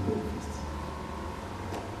to celebrate feasts.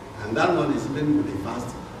 And that one is even with the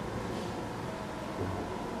fasting.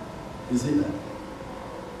 You see that?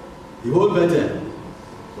 The whole Bethel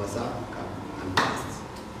must have to come and fast.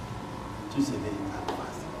 Tuesday and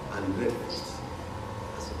fast and breakfast.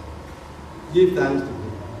 So, give thanks to him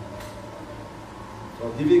for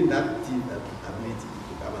giving that thief that ability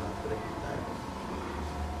to come and break the time.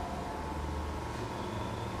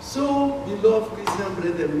 So, beloved Christian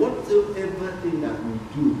brethren, whatever thing that we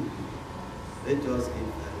do, let us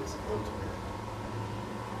give thanks unto God.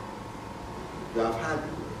 You have heard it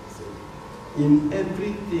say, In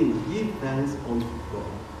everything, give thanks unto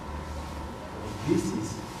God. This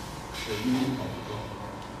is the will of God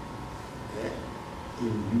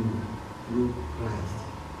in you through Christ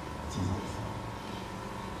Jesus.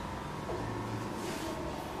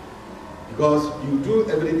 Because you do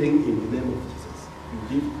everything in the name of Jesus. You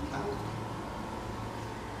give thanks.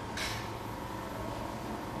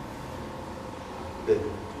 But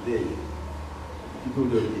today, people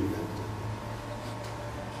don't give thanks.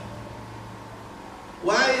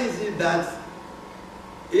 Why is it that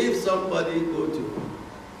if somebody go to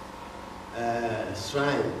a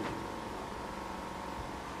shrine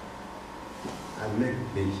and make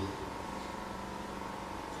pledge,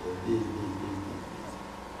 so this,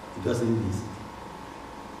 it doesn't visit.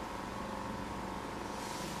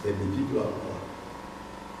 But the people of God,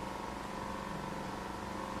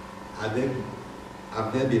 have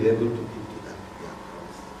they been able to give to them their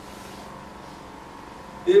promise?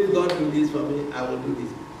 If God do this for me, I will do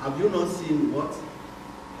this. Have you not seen what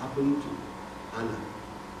happened to Anna?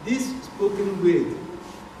 This spoken word,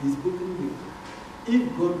 the spoken word.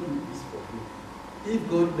 If God do this for me, if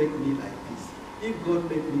God make me like this, if God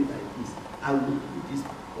make me like this, I will do this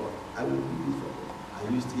for God. I will do this for God.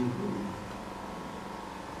 Are you still doing it?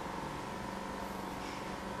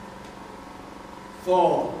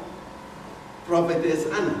 For Prophetess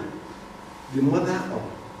Anna, the mother of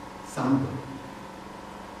Samuel,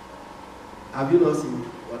 have you not seen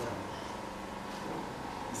what happened?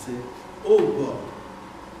 He said, oh God,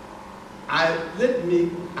 let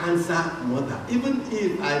me answer mother. Even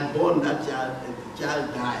if I born that child and the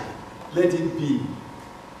child died, let it be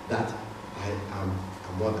that I am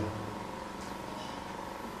a mother.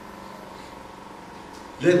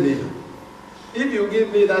 Let me know. If you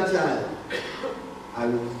give me that child, I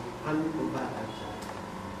will hand over that child.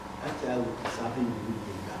 That child will be serving you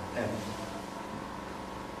in that end.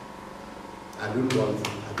 I don't want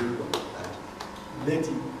that. Let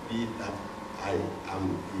it be that I am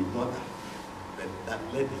the mother, but that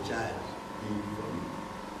let the child be from me.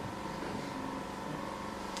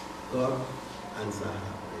 God answer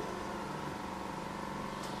her prayer.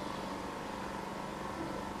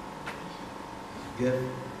 Give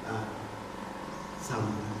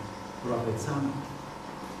Samuel, Prophet Samuel,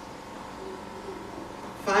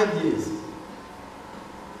 5 years.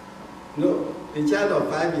 No, a child of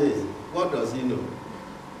 5 years, what does he know?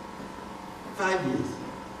 5 years.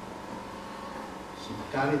 She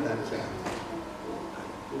carried that child and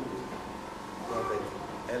told Prophet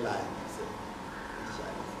Eli and said, this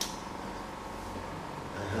child,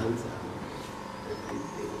 my hands are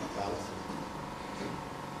everything about you.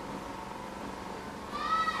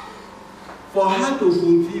 For her to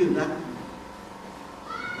fulfill that,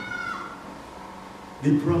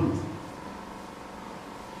 the promise,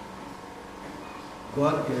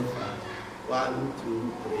 God gave her 1,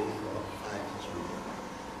 2, 3, 4, 5 children.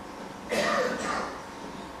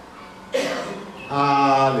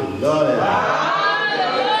 Hallelujah.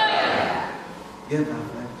 Hallelujah. Gave her 5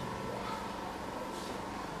 children.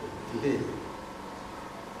 Today,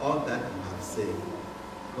 all that you have said,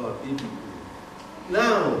 God give you.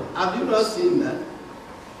 Now, have you not seen that?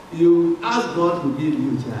 You ask God to give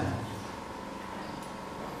you a child.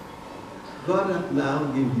 God now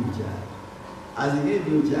give you a child. As he gave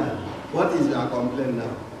you a child, what is your complaint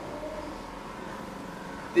now?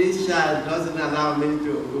 This child doesn't allow me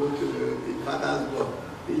to go to the father's work.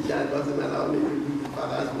 This child doesn't allow me to do the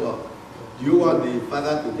father's work. Do you want the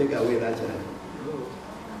father to take away that child?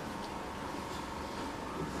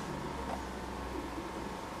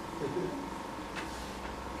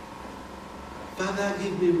 Father,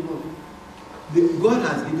 give me work. God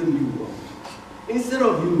has given you work. Instead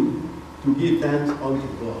of you to give thanks unto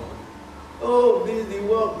God. Oh, this is the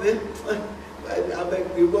work. I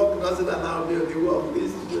beg, the work doesn't allow me. The work,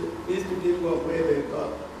 this stupid work where they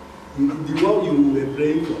got. The work you were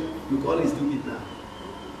praying for, you call it stupid now.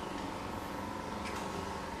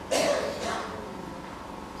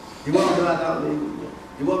 The work don't allow me.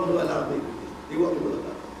 The work don't allow me. The work don't allow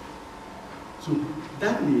me. So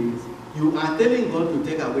that means you are telling God to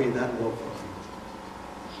take away that work from you,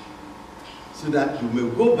 so that you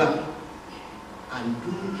may go back and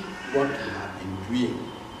do what you have been doing.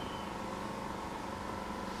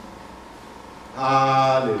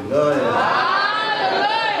 Hallelujah.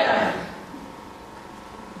 Hallelujah.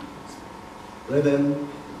 Brethren,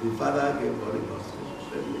 the Father gave Holy Gospel.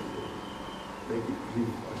 Let me make it brief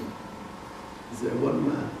for him. He said, one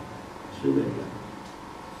man, shoemaker.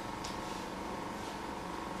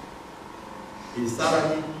 His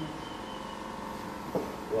salary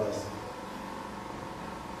was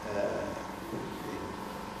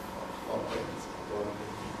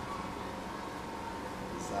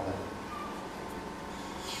salary.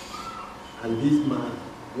 And this man,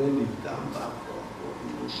 when he come back from work,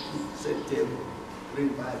 he will set table, bring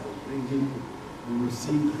Bible, bring him, we will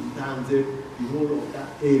sing and dance the whole of that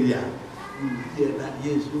area. We will hear that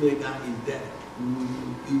yes, Shoemaker is there. We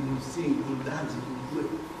will sing, we will dance, we will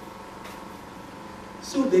do it.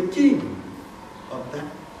 So the king of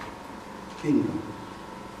that kingdom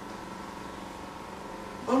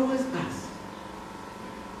always pass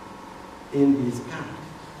in his car.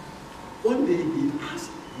 One day he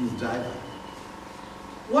asked his driver,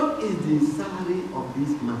 what is the salary of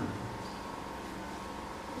this man?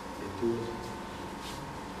 They told him,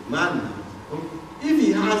 the man, if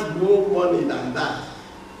he has more money than that,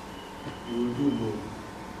 he will do more.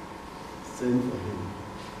 Send for him.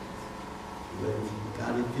 When he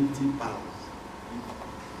carried 50 pounds,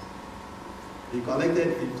 he collected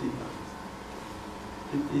 50 pounds.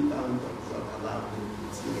 50 pounds was not allowed him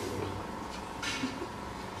to see again.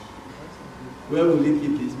 Where will he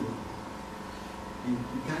keep this money? He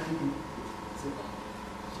carried it.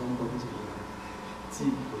 Somebody's money. See,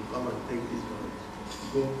 will come and take this money.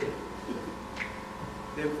 Go there.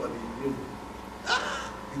 Then for the room.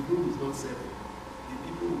 The room is not settled. The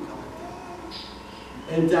people will come and take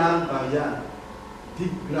it. Enter backyard,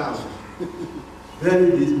 dig ground, bury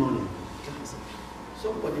this money.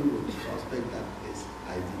 Somebody will suspect that place.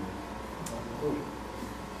 I did. Oh.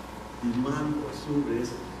 The man was so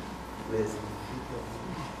restless.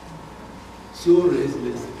 So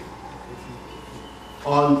restless.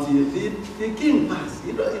 Until the king passed.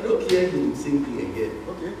 You don't hear him singing again.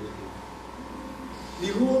 Okay. The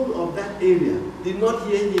whole of that area did not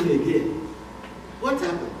hear him again. What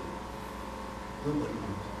happened? Nobody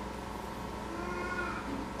knows.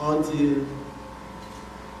 Until,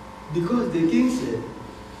 because the king said,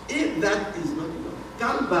 if that is not enough,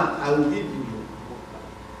 come back, I will give you more.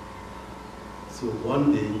 So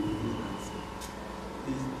one day, this man said,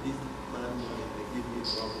 this man, they give me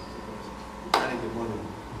trouble too much. He carried the money.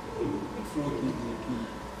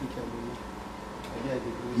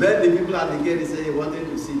 When the people at the gate, they say, they wanted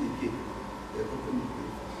to see the king. They opened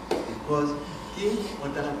the gate. Because king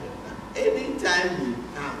ordered them that anytime he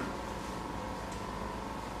comes,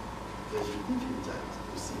 they should give him chance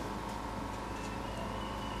to see.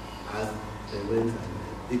 As they went and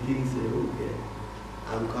the king said, okay,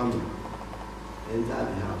 I'm coming. Entered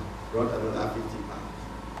the house, brought another 50 pounds.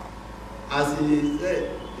 As he said,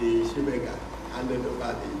 the shoemaker handed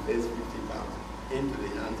over the first 50 pounds into the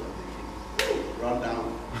hands of the king. Run down.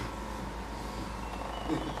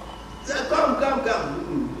 Said, come.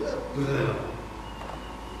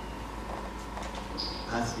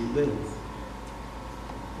 As he went,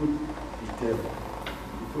 put the table,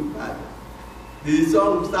 he put back. The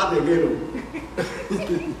song started again.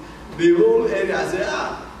 The whole area said,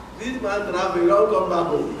 this man traveling, don't come back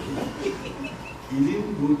home. He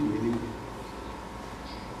didn't go to anywhere.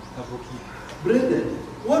 Brethren,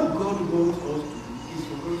 what God wants us to do is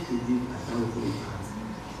for us to give a thankful heart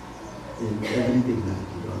in everything that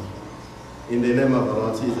He does. In the name of our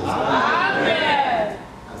Lord Jesus. Amen.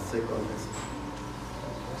 A second lesson.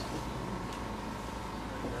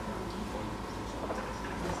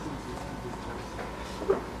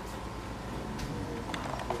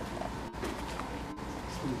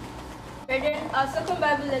 Brethren, our second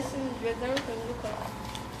Bible lesson is written from Luke.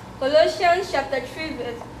 Colossians chapter 3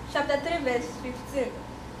 verse 15.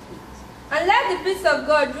 And let the peace of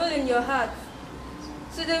God rule in your hearts,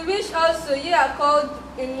 to the which also ye are called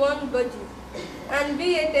in one body, and be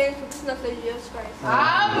ye thankful for Jesus Christ.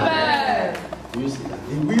 Amen. You see that?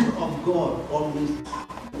 The will of God always peace.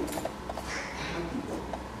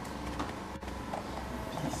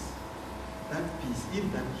 That peace, if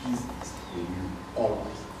that peace is in you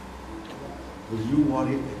always, will you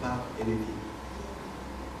worry about anything?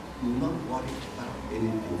 You will not worry about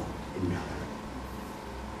anything in your life.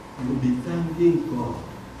 You will be thanking God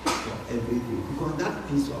for everything, because that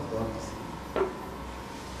peace of God is in you.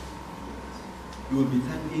 You will be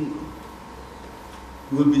thanking God.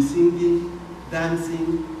 You will be singing, dancing,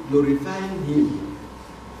 glorifying Him.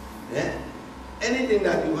 Yeah? Anything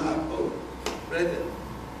that you have, oh, brethren,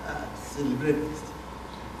 celebrate this.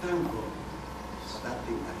 Thank God for that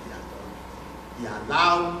thing that He has done. He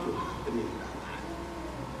allowed to happen in that life.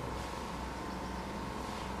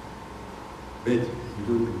 But you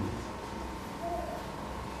don't do it.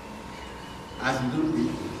 As you don't do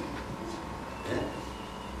it, yeah,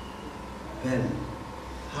 then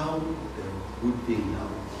how the good thing now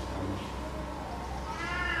comes?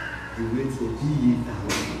 The word says, be ye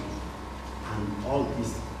thankful, and all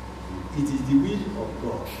this. It is the will of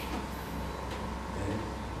God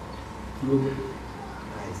through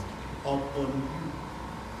Christ upon you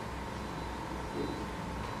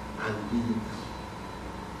and be it.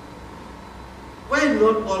 Why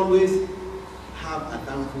not always have a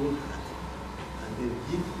thankful heart and then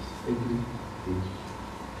give everything?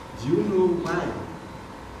 Do you know why?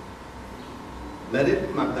 Mary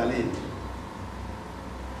Magdalene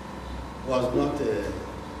was not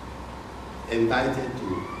invited to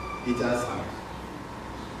Peter's house,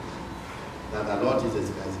 that the Lord Jesus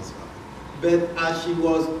Christ is coming. But as she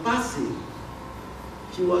was passing,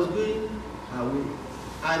 she was going her way,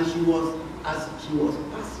 and as she was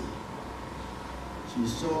passing, she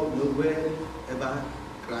saw wherever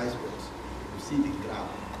Christ was. You see the crowd.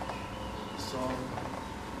 She saw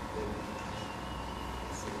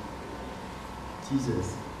Jesus,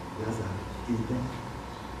 Nazareth, is there.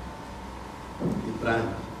 The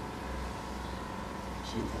branch.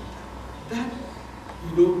 She entered. That,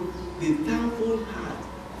 the thankful heart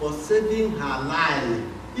for saving her life.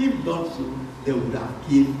 If not so, they would have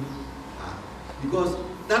killed her. Because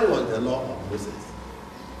that was the law of Moses.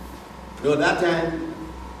 That time,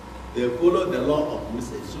 they followed the law of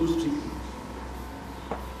Moses so strictly.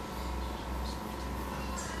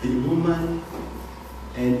 The woman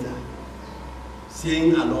entered,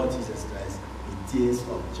 seeing our Lord Jesus Christ with tears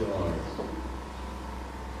of joy.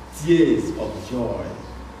 Tears of joy.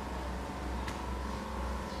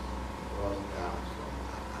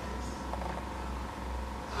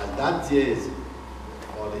 And that tears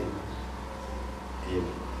falling in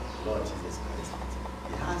Lord Jesus Christ.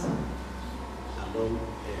 He has a long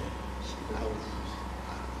hair. She now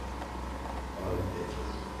all day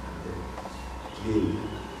and then clean.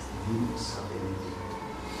 He didn't have anything.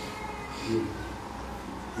 Clean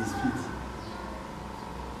his feet.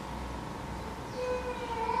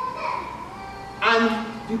 And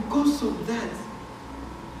because of that,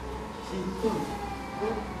 she thought,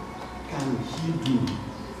 what can he do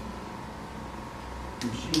to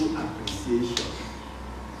show appreciation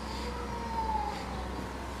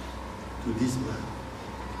to this man,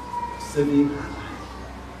 saving her life?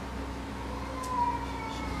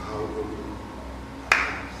 She now opened her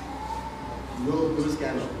eyes. Those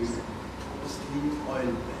kind of women, costly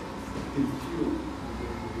ointment, perfume,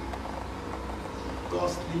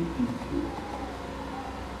 costly perfume.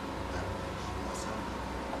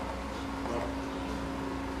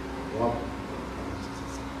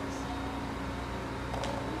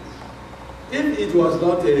 If it was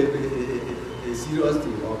not a serious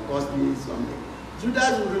thing or costly something,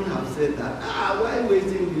 Judas wouldn't have said that, why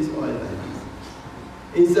wasting this oil like this?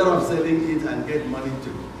 Instead of selling it and get money to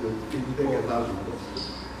take about it.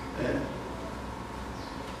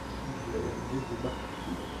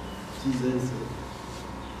 Jesus said,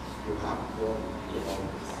 you have poor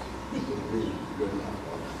always. You don't have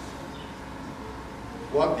always.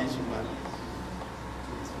 What this woman is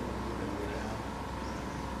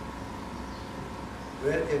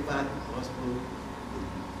wherever the gospel is,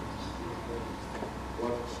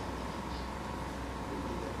 what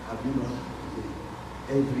have you not seen?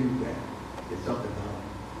 Everywhere they talk about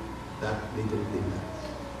that little thing that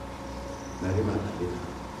Mary Magdalene.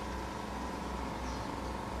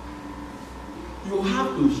 You have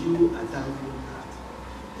to show a thankful heart.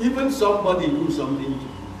 Even somebody do something to you,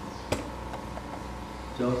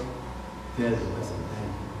 just tell the person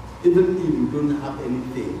thank you. Even if you don't have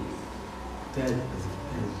anything, tell the person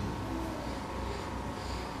thank you.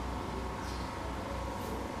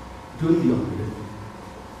 Don't be ungrateful.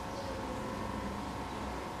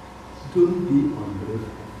 Don't be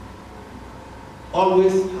ungrateful.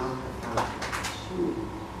 Always have a heart. Show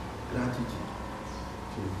gratitude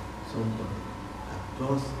to somebody that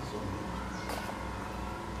does something.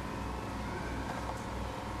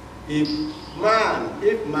 If man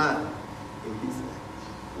in this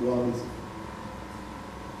life wants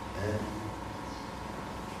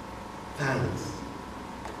thanks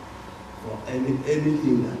for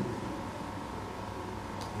anything that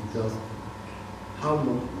he does, how much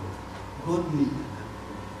more God needs that.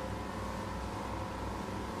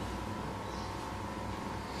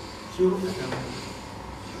 Show that.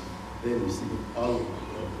 Then you see all of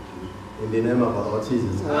God. In the name of our Lord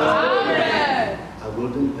Jesus. Amen. A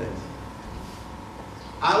golden text.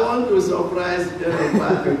 I want to surprise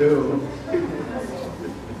Jennifer today.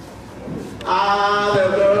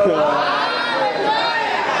 Hallelujah.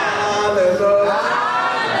 Hallelujah.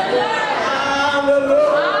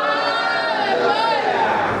 Hallelujah.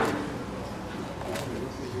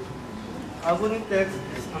 Our golden text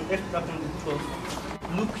is an extract from the book of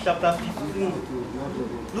Luke chapter 15.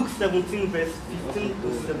 Luke 17 verse 15 to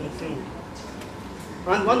 17.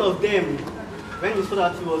 And one of them, when he saw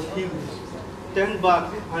that he was healed, turned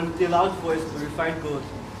back and with a loud voice glorified God,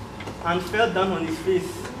 and fell down on his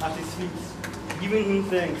face at his feet, giving him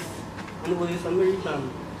thanks. and was a Samaritan.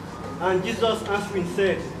 And Jesus answering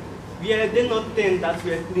said, were they not 10 that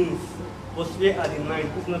were cleansed, but where are the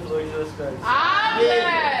 9? It's not Lord Jesus Christ.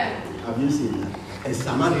 Amen. Have you seen that? A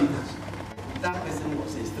Samaritan. That person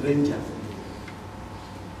was a stranger.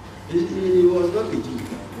 He was not a Jew.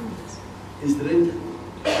 A stranger.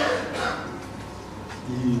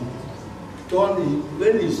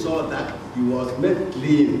 When he saw that he was made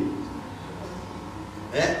clean,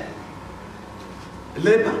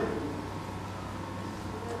 leper,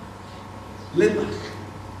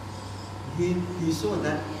 he saw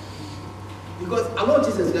that, because our Lord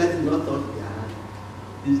Jesus Christ did not touch their hand.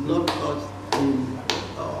 He's not touched him.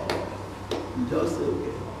 He just said,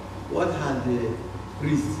 okay, what had the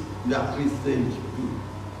priest, their priest said he should do?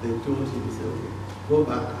 They told him, he said, okay, go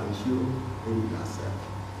back and show him yourself.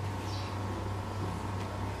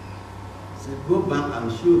 He said, go back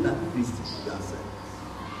and show that priest yourself.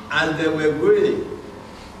 As they were going,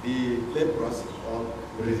 the lepers all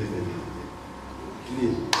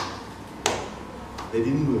clean. They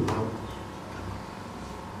didn't know how.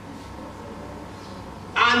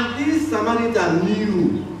 And this Samaritan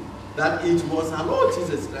knew that it was our Lord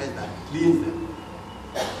Jesus Christ that cleansed them.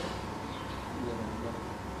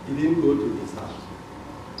 He didn't go to his house.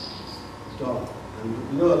 And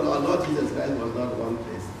you know, our Lord Jesus Christ was not one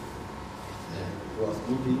place. He was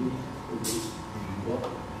moving, he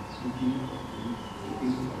walked, looking,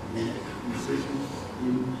 searching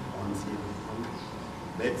him until he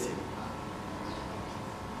met him.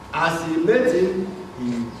 As he met him, he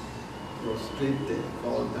prostrated,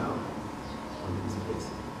 fall down on his face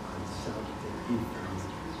and shouted in thanks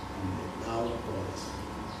in a loud voice,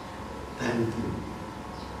 thank you.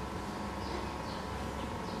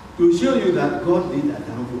 To show you that God did a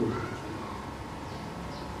downfall,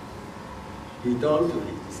 he turned to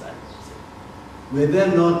his disciples. Were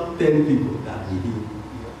there not 10 people that we healed?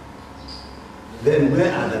 Then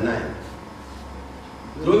where are the 9?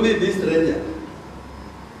 It's only this stranger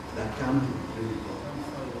that came to pray to God.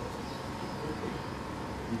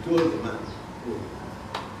 He told the man, oh,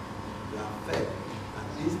 you are fed, and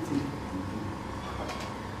this thing you do,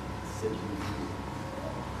 set you free.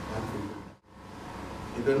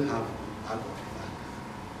 They don't have out of that.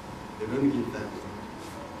 They don't give thanks.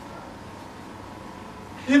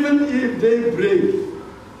 Even if they break,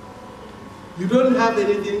 you don't have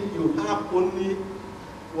anything, you have only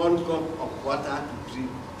 1 cup of water to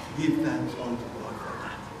drink. Give thanks unto God for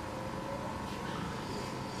that.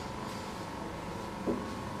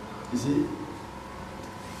 You see,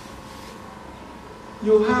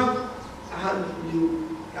 you have a hand, you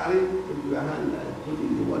carry in your hand and put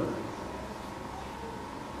in the water.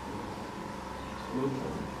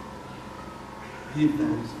 Give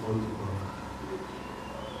thanks unto God.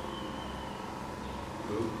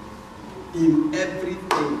 In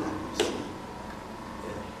everything that you see.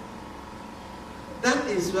 Yeah. That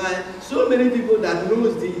is why so many people that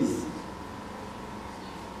knows this,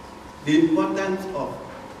 the importance of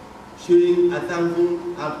showing a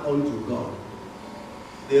thankful heart unto God,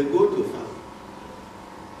 they go to farm.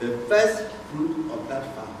 The first fruit of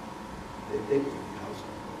that farm, they take to the house of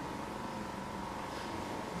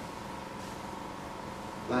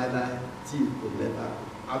God. Like that thief could never,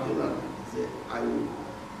 after that, he said, I will.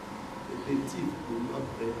 The thief will not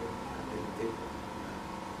break and then take.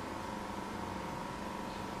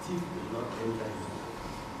 Thief will not enter into life.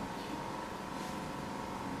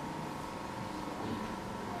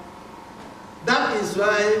 That is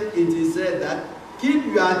why it is said that keep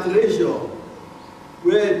your treasure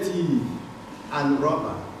where thief and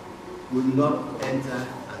robber will not enter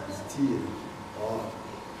and steal, or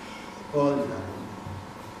call them.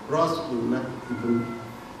 Rust will not even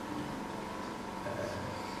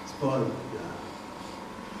spoil your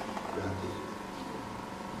day.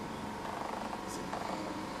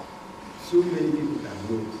 So many people that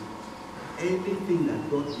know anything that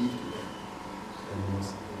God gives to them, they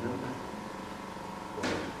must remember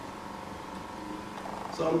God.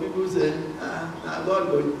 Some people say, now God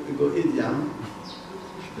go eat yam.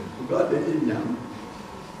 God they eat yam.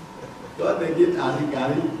 God they get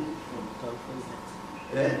aligari.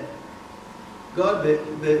 Yeah. God they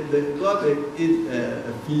eat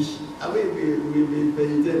fish. I mean, we be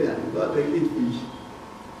vegetarian. God they eat fish.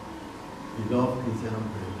 We love Christian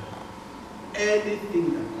bread. Anything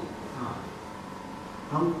that we have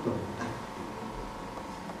out of that,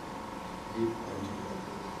 give unto God.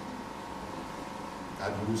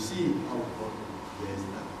 That you see how God bless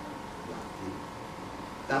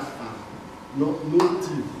that farm. No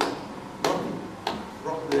thief.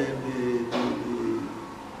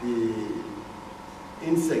 The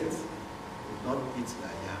insects will not eat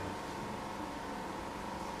their yam.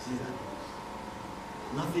 See that?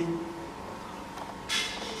 Nothing.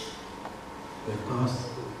 Because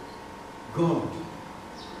God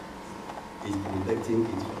is protecting it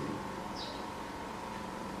from you.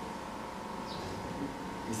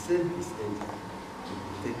 He sent his angel to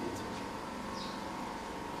protect it.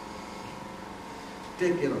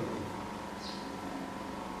 Take care of it.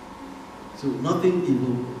 So nothing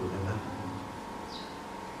evil will ever happen.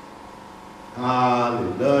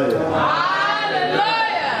 Hallelujah.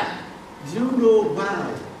 Hallelujah. Do you know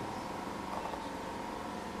why?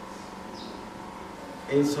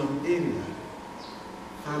 In some area,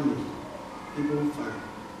 family, people find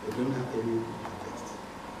they don't have any harvest.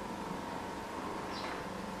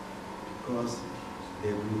 Because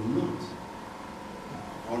they will not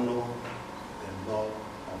honor the law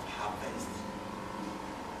of harvest.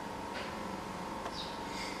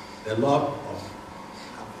 The Lord of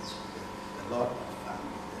harvest, the Lord of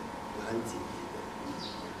family, the planting.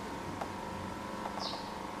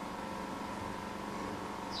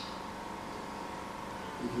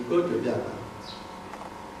 If you go to Ghana,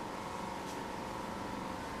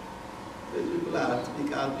 these people are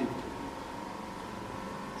typical people.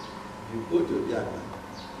 If you go to Ghana,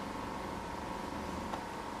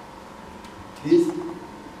 this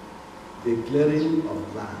declaring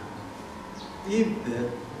of land, if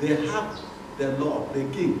they have the law, the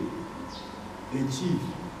king, the chief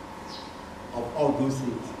of all those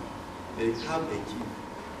things, they have the chief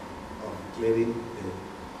of clearing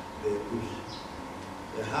the bush.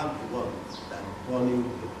 They have the one that burning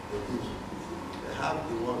the bush. They have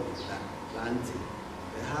the one that planting.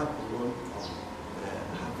 They have the one of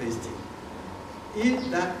harvesting.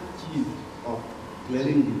 If that chief of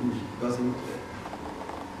clearing the bush doesn't clear,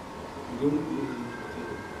 don't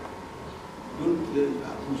clear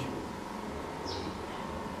your bush.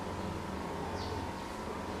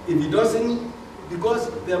 If he doesn't,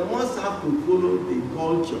 because they must have to follow the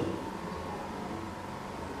culture.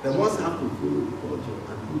 They must have to follow the culture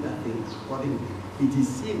and do that thing accordingly. It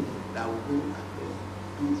is him that will go and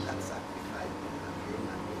do that sacrifice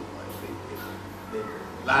and the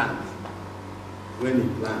land. When he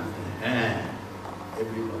plants,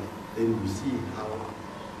 everybody, then you see how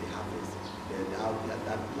they harvest. Then how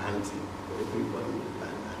that planting, everybody will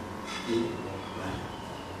plant and they will plant.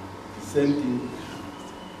 The same thing with harvest.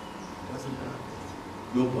 It doesn't harvest.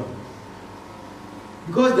 Nobody.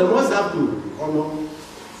 Because they must have to honor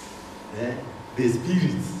the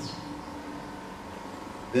spirits.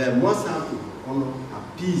 They must have to honor and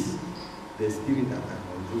appease the spirit that are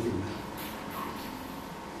controlling them.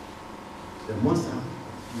 They must have to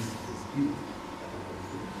appease the spirit that are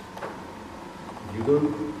controlling them. If you don't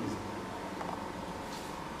do this,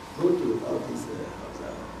 go to all these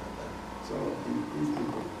houses. Some of these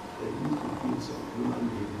people, they need to kill some human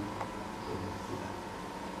beings.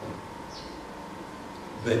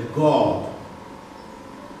 But God,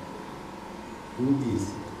 who is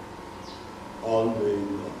all-knowing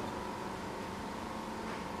God,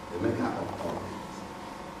 the maker of all things,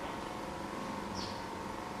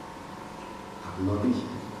 acknowledge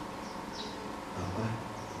him. Papa,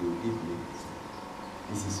 you give me this.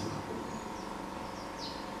 This is your home.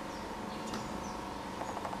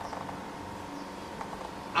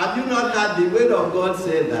 Have you not heard the word of God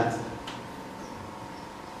say that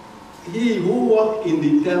he who walks in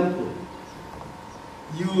the temple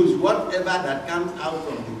use whatever that comes out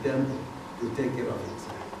from the temple to take care of it?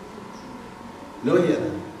 No hear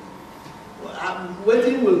that.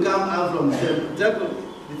 Waiting will come out from the temple. Temple,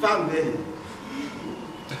 the farm there.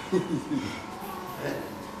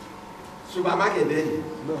 Supermarket there.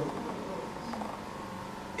 No.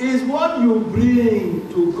 Is what you bring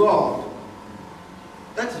to God.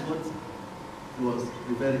 That is what he was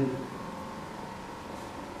referring.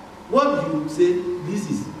 What you say, this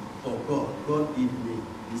is for God. God give me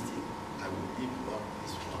this thing. I will give God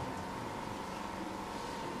this one.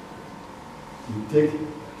 You take it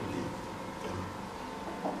to the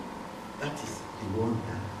temple. That is the one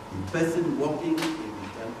that the person walking in the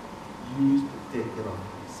temple used to take care of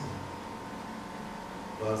himself.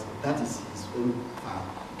 Because that is his own farm,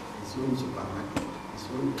 his own supermarket, his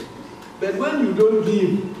own everything. But when you don't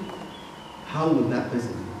give, how will that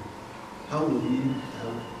person do? How will he?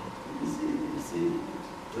 You see,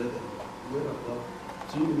 the word of God,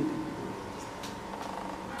 too many people.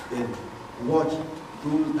 Then watch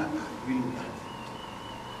those that are doing that.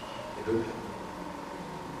 They don't have it.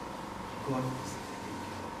 God is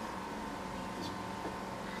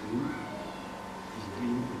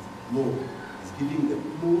doing it more. He's giving them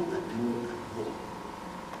more and more and more.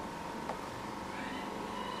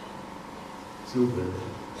 So, brother,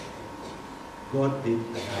 God made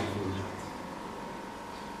a thankful heart.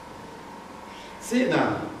 See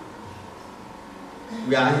now,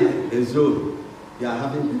 we are here, a zone. We are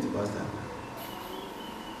having Pentecostal.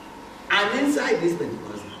 And inside this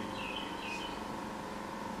Pentecostal,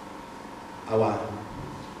 our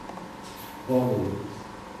borehole,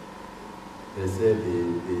 they say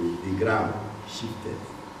the ground shifted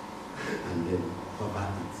and then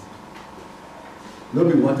covered it. No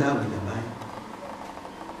be water with the Bible.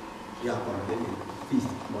 We are complaining, feast,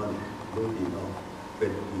 money, no be enough.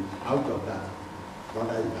 But out of that,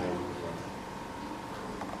 water is buying water.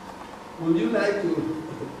 Would you like to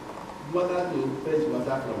mother to fetch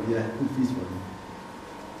water from here and cook fish for you?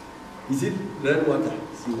 Is it red water?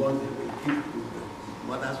 She wants to keep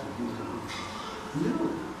mothers will give to you. No.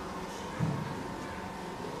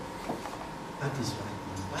 That is why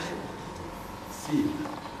the Bible. See,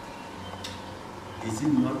 is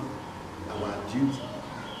it not our duty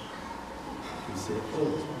to say,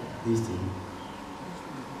 oh, this thing,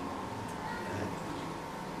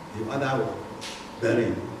 the other one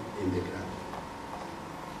buried in the ground.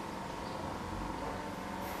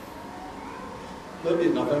 Maybe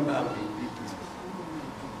in November we did this.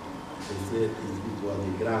 They said it was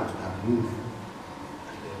the ground that moved.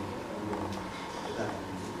 And then, that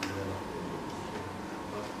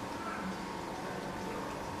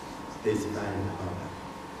specifying about that.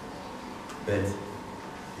 But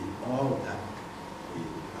all that we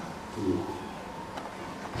are told,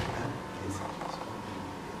 that is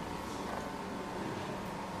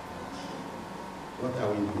what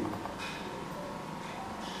are we doing?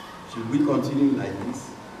 Should we continue like this?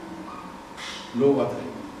 No water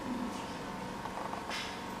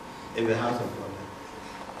in the house of God.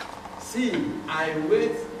 See, I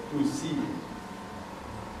wait to see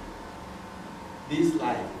this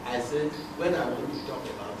life. I said, when I want to talk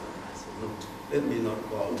about it, I said, no, let me not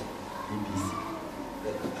call BBC.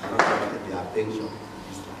 Let me not call the attention of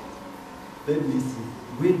this life. Let me see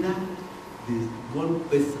whether the one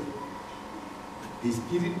person, the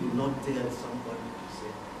spirit will not tell somebody to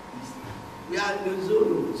say, this life. We are in the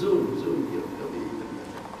zone here.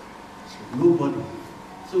 Nobody.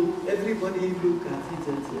 So everybody look at it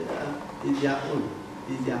and say, it's their own.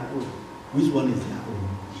 It's their own. Which one is their own?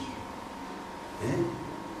 Eh?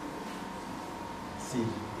 See,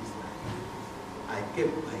 it's like I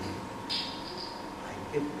kept quiet.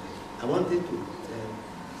 I wanted to tell.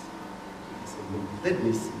 I said, no, let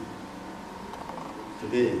me see.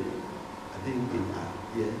 Today, I think we are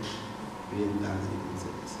here doing dancing in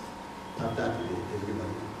service. After today,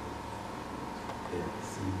 everybody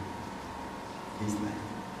see this light.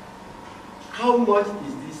 How much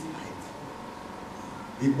is this light?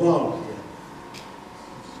 The bulb here.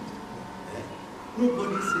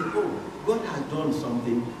 Nobody say, oh, God has done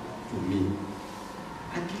something to me.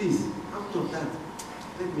 At least, out of that,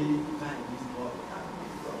 let me buy this bulb.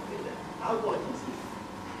 How much is it?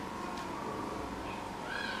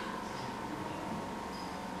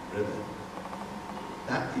 Brother,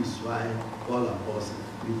 that is why Paul Apostle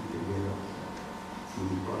preached the word to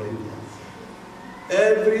the Corinthians.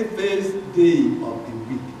 Every first day of the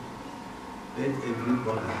week, let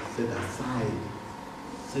everybody set aside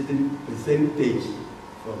certain percentage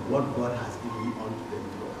from what God has given unto them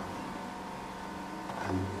to have.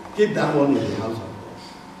 And keep that one in the house of God.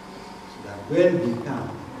 So that when we come,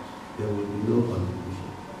 there will be no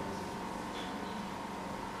contribution.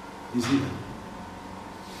 You see that?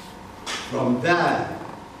 From there,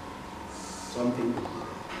 something will be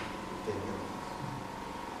taken.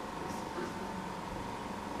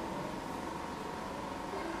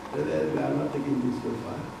 Brothers, we are not taking this so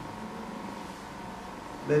far.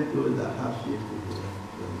 Let those that have faith to hear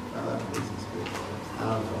the Father bless His spirit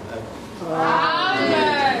now forever.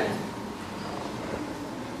 Amen.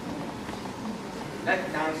 Let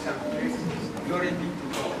thanks and praises, glory be to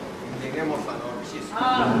God in the name of our Lord Jesus.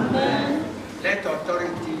 Amen. Let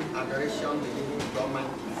authority, adoration, believing,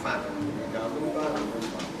 government, Father, in the Rumba, in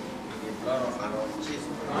the blood of our Lord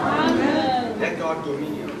Jesus. Amen. Let all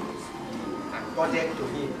dominions be accorded to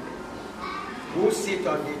Him, who sit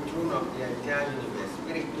on the throne of the entire universe,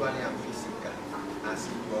 spiritually and physically, as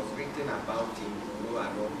it was written about Him, through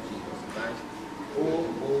our Lord Jesus Christ. Oh,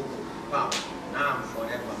 power, now and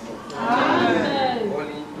forevermore. Amen.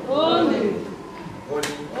 Holy,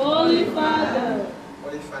 Holy Father.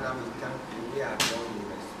 Holy Father, we thank you. We adore you,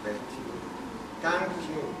 respect you. Thank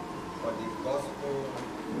you for the gospel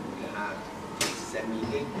we have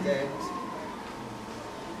disseminated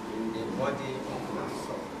in the body of our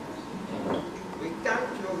soul. We thank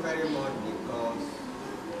you very much because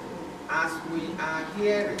as we are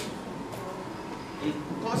hearing, it's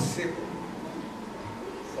possible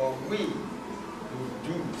for we to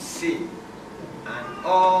do, say, and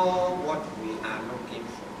all what we are looking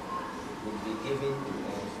for will be given to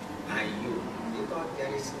us by you, because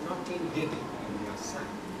there is nothing hidden in your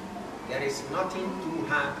sight. There is nothing too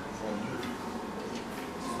hard for you.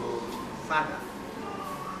 So, Father,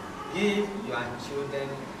 give your children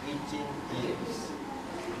itching ears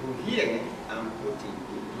to hear and put it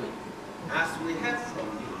to doing. As we heard from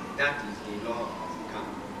you, that is the law of God.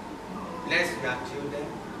 Bless your children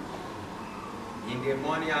in the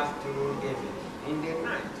morning, afternoon, evening, in the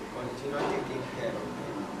night. Continue taking care of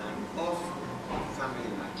them and also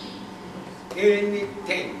family life.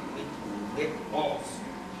 Anything which will make us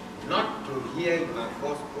not to hear your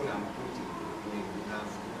gospel and put it to doing, we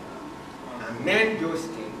have to amend those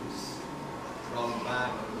things from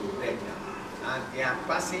bad to better. And they are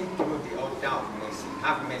passing through the altar of mercy.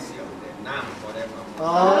 Have mercy on them now and forever.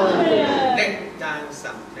 Amen. Let thanks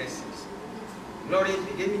and praises, glory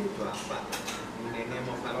be given to our Father in the name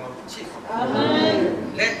of our Lord Jesus.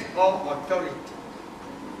 Amen. Let all authority,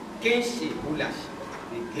 kingship, rulership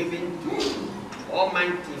be given to you,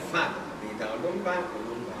 Almighty Father, be thou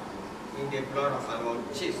in the blood of our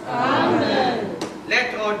Lord Jesus. Amen.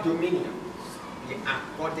 Let all dominions be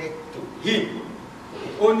accorded to him,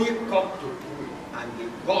 the only cup to rule, and the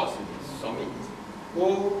gods submit.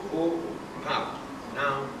 O power,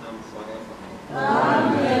 now and forever.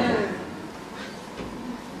 Amen.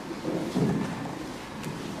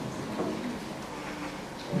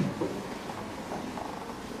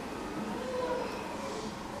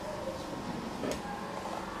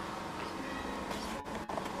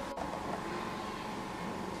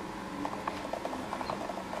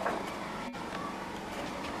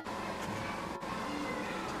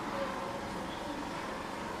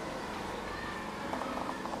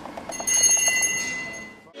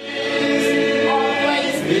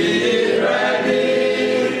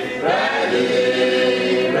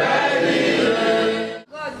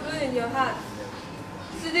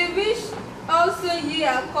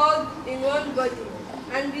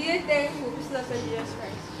 And be ye thankful, peace of Jesus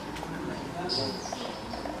Christ.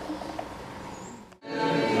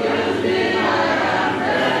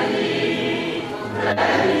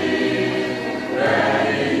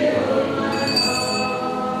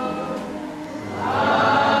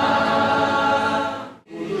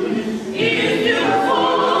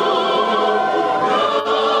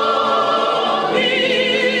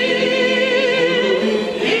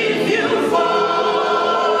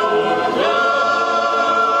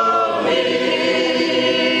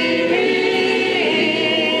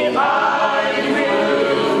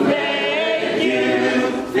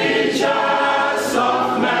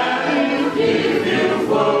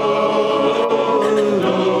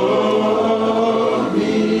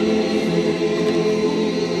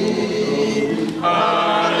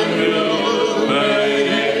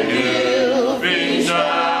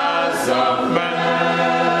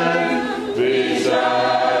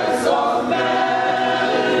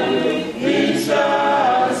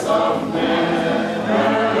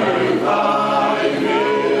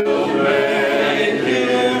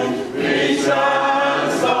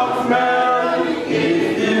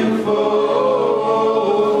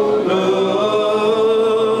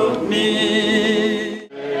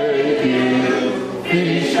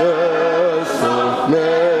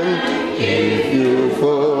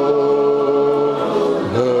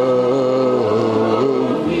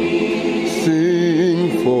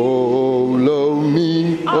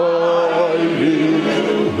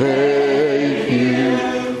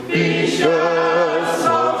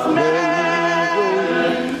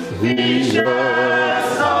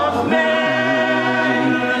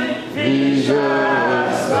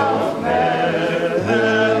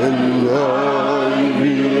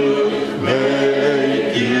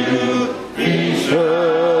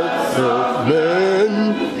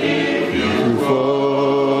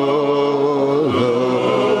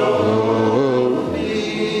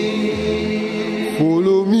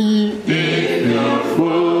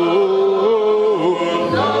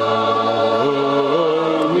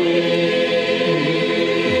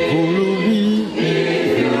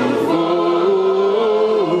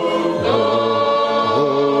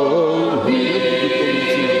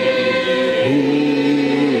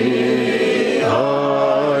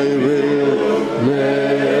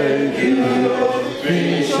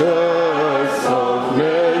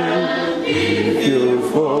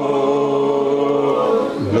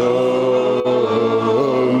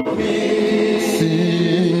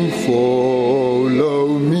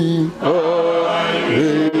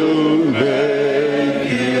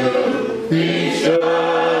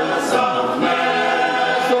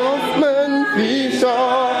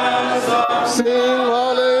 Sing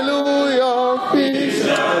hallelujah.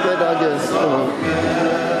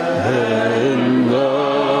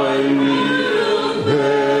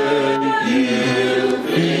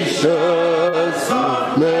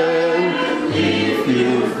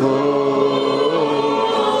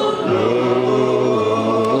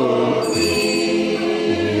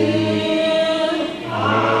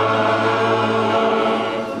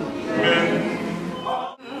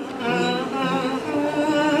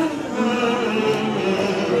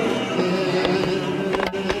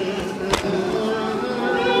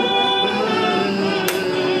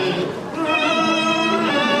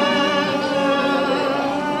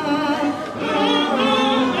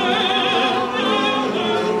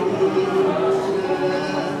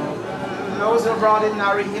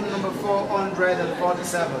 Hymn number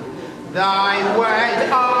 447. Thy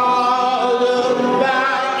word all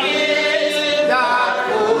that is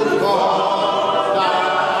that food for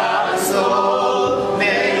the soul.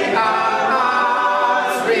 May our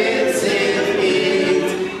hearts receive it.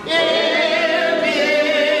 In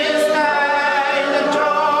this night the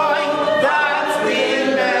joy that we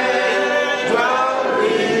may dwell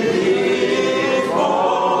with thee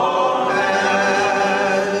forever.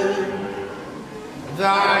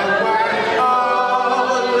 Thy word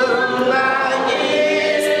all that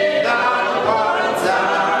is that water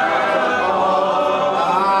of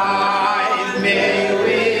life. May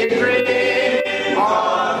we drink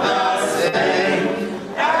of the same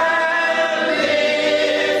and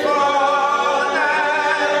live forever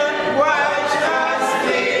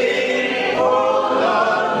righteously, O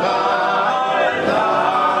Lord, by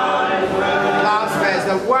thy word. Last verse.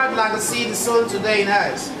 The word like a seed sown today in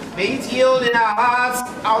us. May it yield in our hearts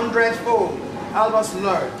 100-fold. Help us,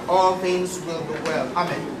 Lord. All things will go well.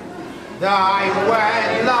 Amen. Thy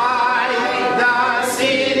word like the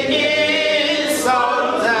seed is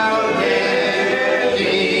sown today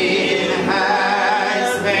in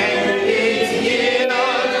us. May it yield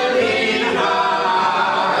in our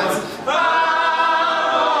hearts 100-fold. Help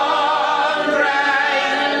us,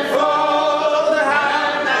 Lord. All things will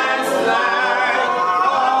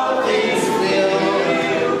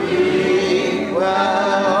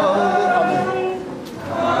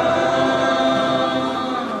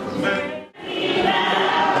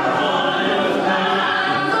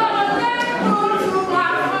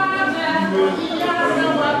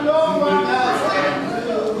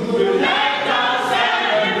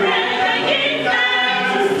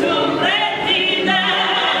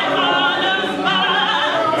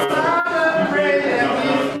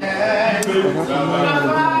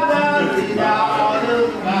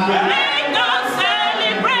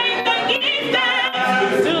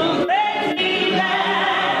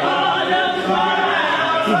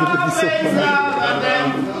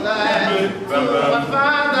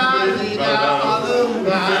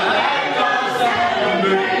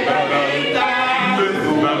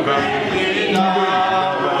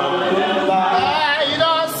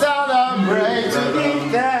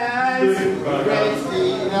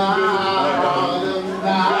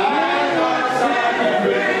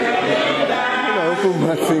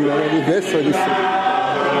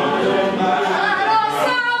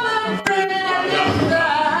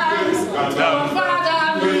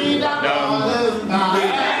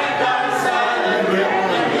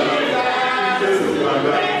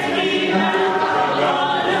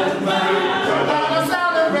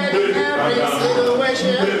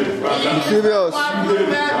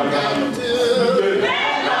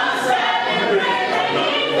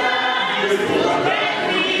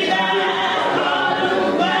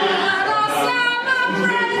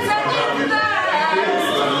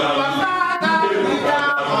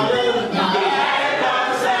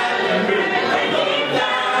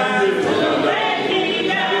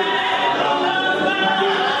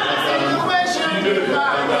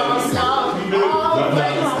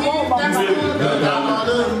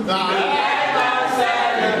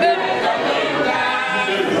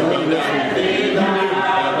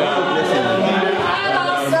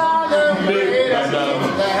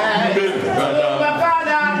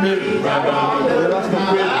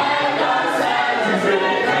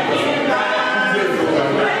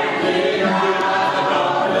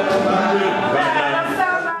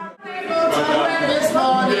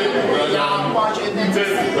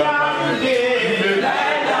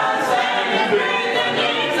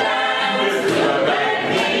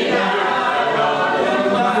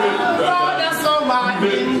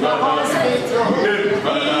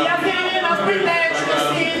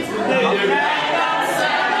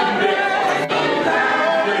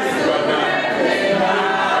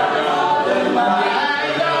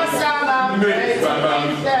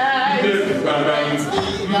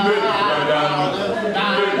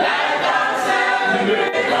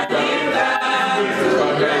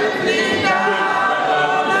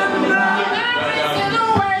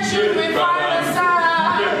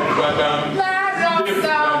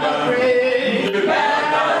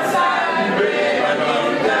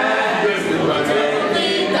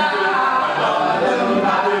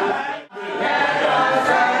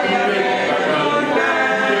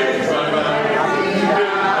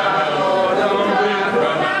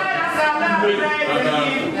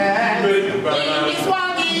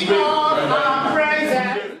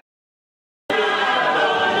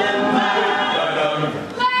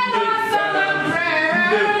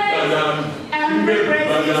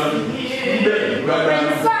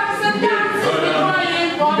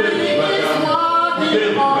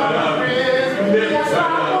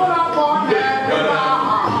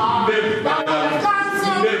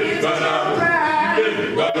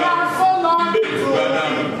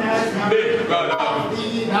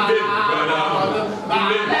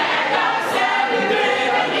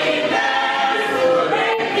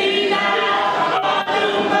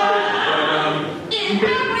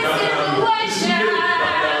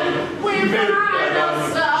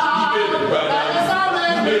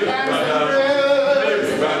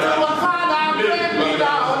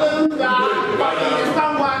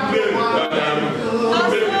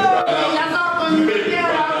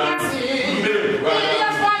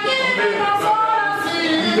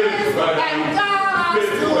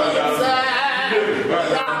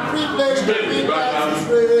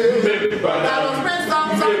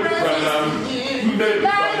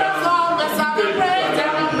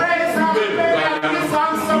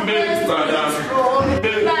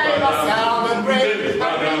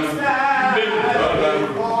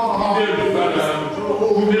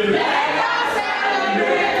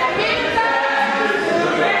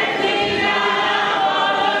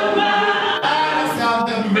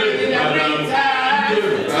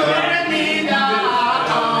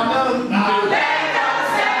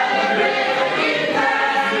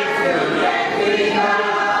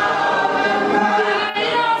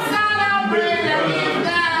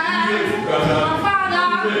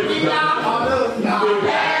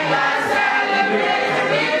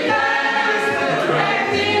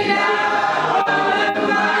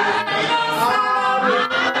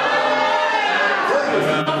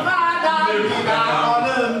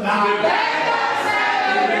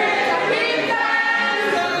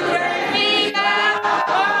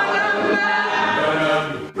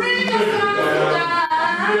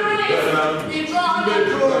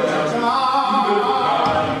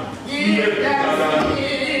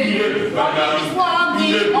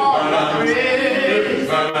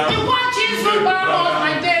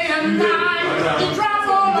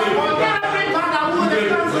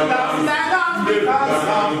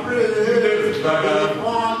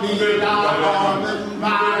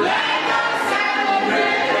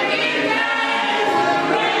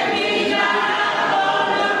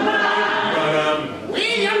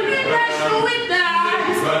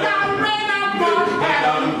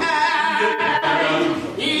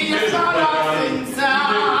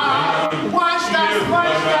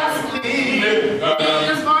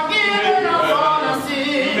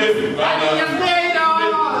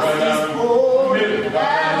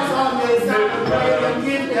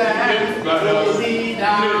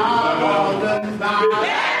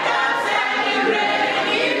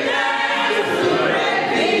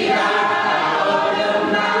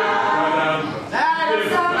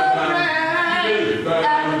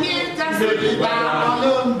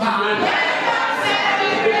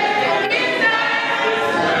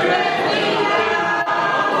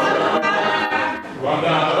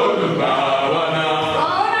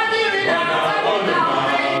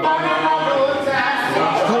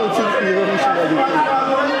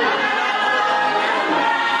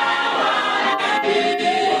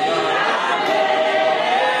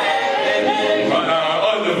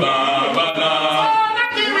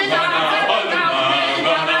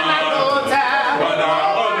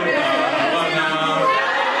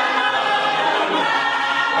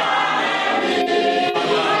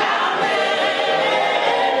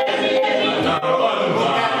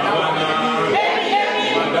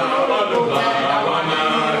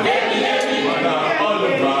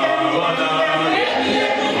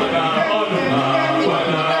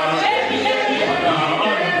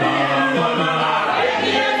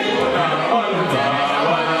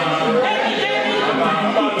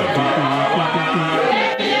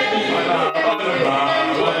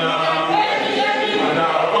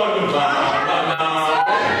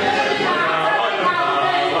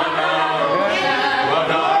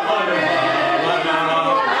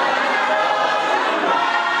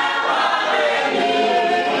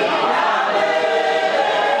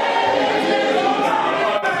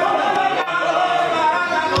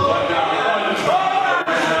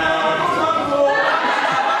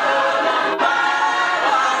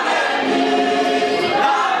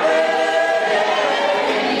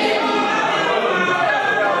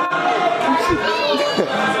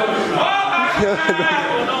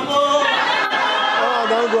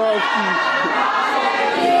Hey!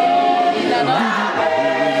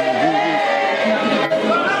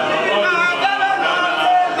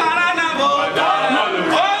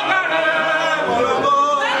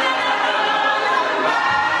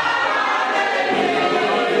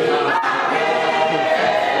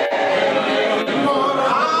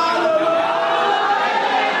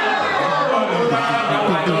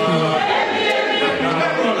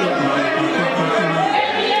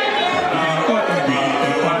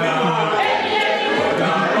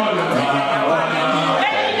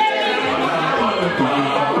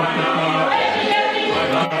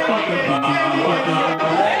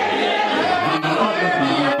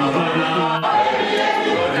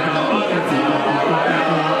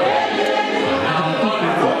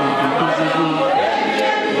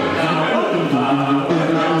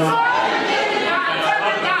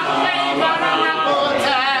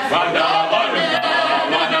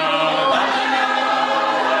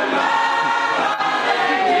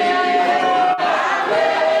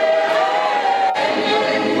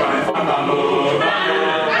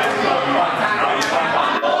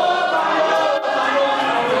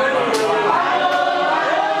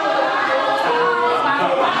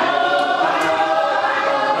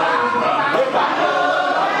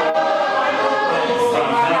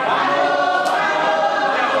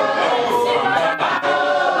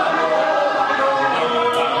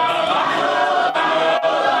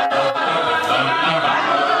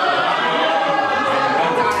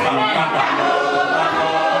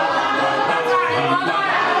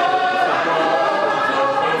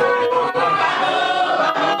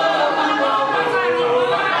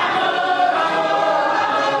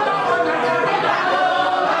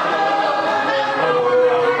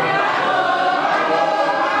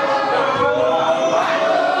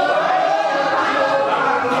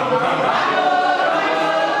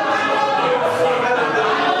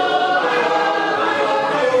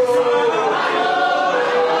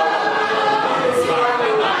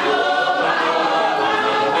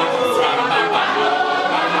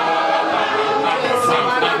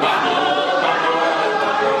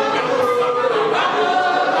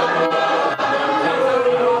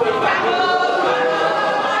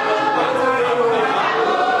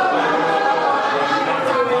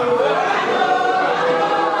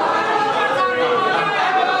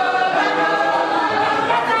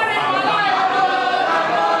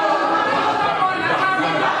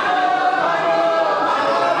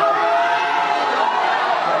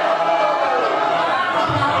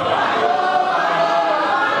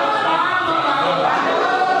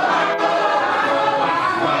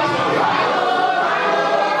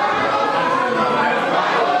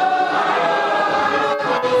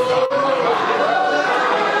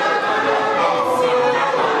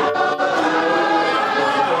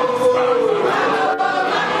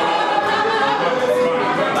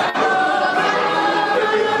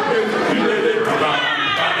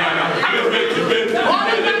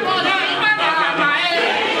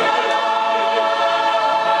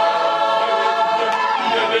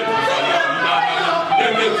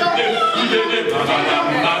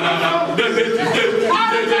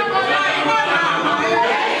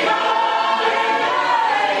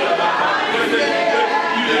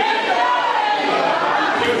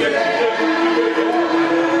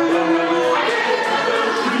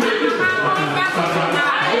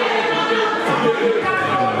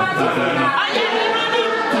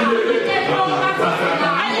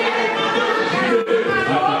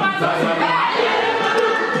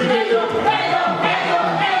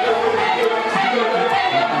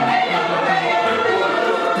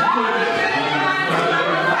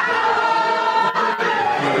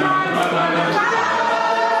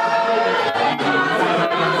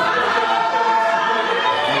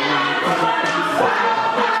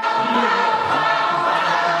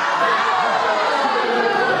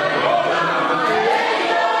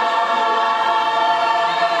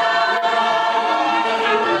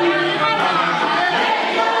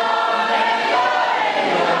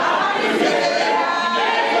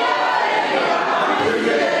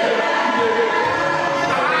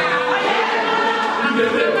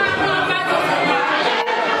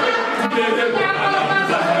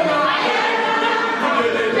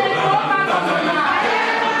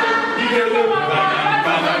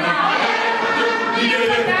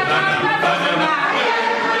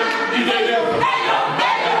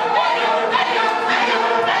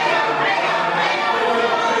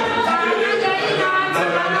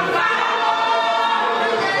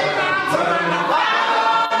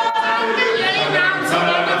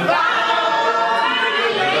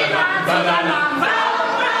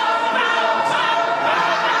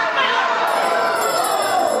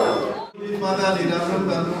 Father, the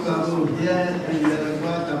Reverend here in the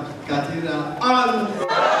Cathedral on.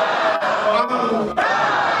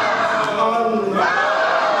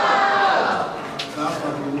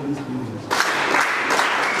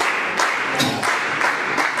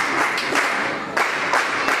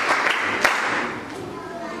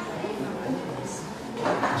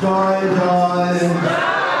 Joy, joy.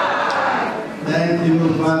 Thank you,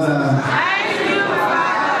 Father. Thank you,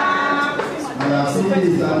 Father. And I see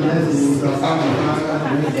this and blessings of our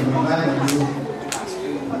Father, grace and life you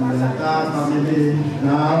and the entire family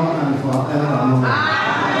now and forevermore.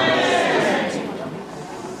 Amen.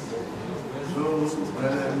 So,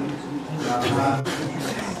 brethren, we have had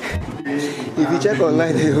If you check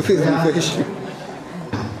online, you'll feel some issue.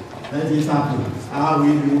 let this happen. How we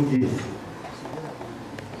do it.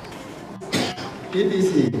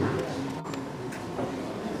 PPC.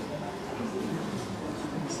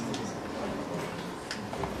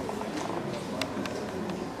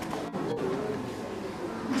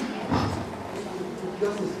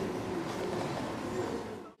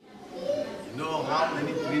 You know how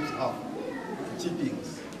many trips of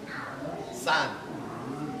chippings, sand.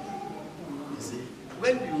 You see,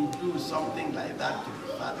 when you do something like that to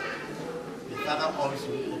the Father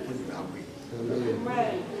also opens that way.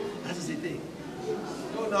 Right. That is the thing.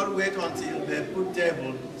 Do not wait until they put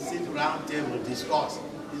table, sit round table, discuss.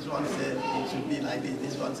 This one says it should be like this.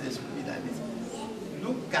 This one says it should be like this.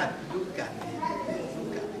 Look at it. Look at it.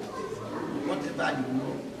 Whatever you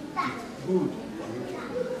know is good for you.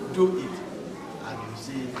 Do it, and you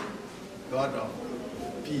see God of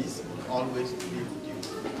peace will always be with you.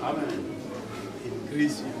 Amen.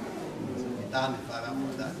 Increase you. So we thank the Father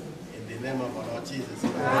for that. In the name of our Lord Jesus.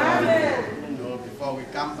 Amen. You know, before we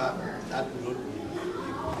come back, that will not be.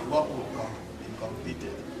 The work will be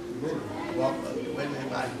completed. Work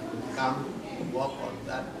whenever you come, work on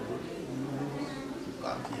that road, you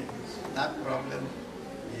come here. That problem,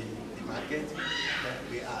 the market,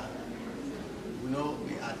 we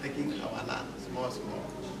are taking our land small.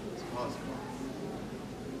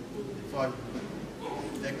 Before you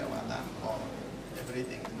take our land,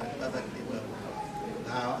 everything is perfectly well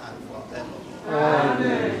now and forever.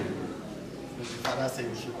 Amen. The Father said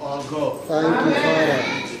we should all go. Thank you, Father.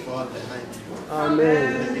 Before the night.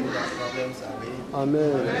 Amen. Taking our problems away.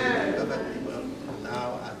 Amen. Perfectly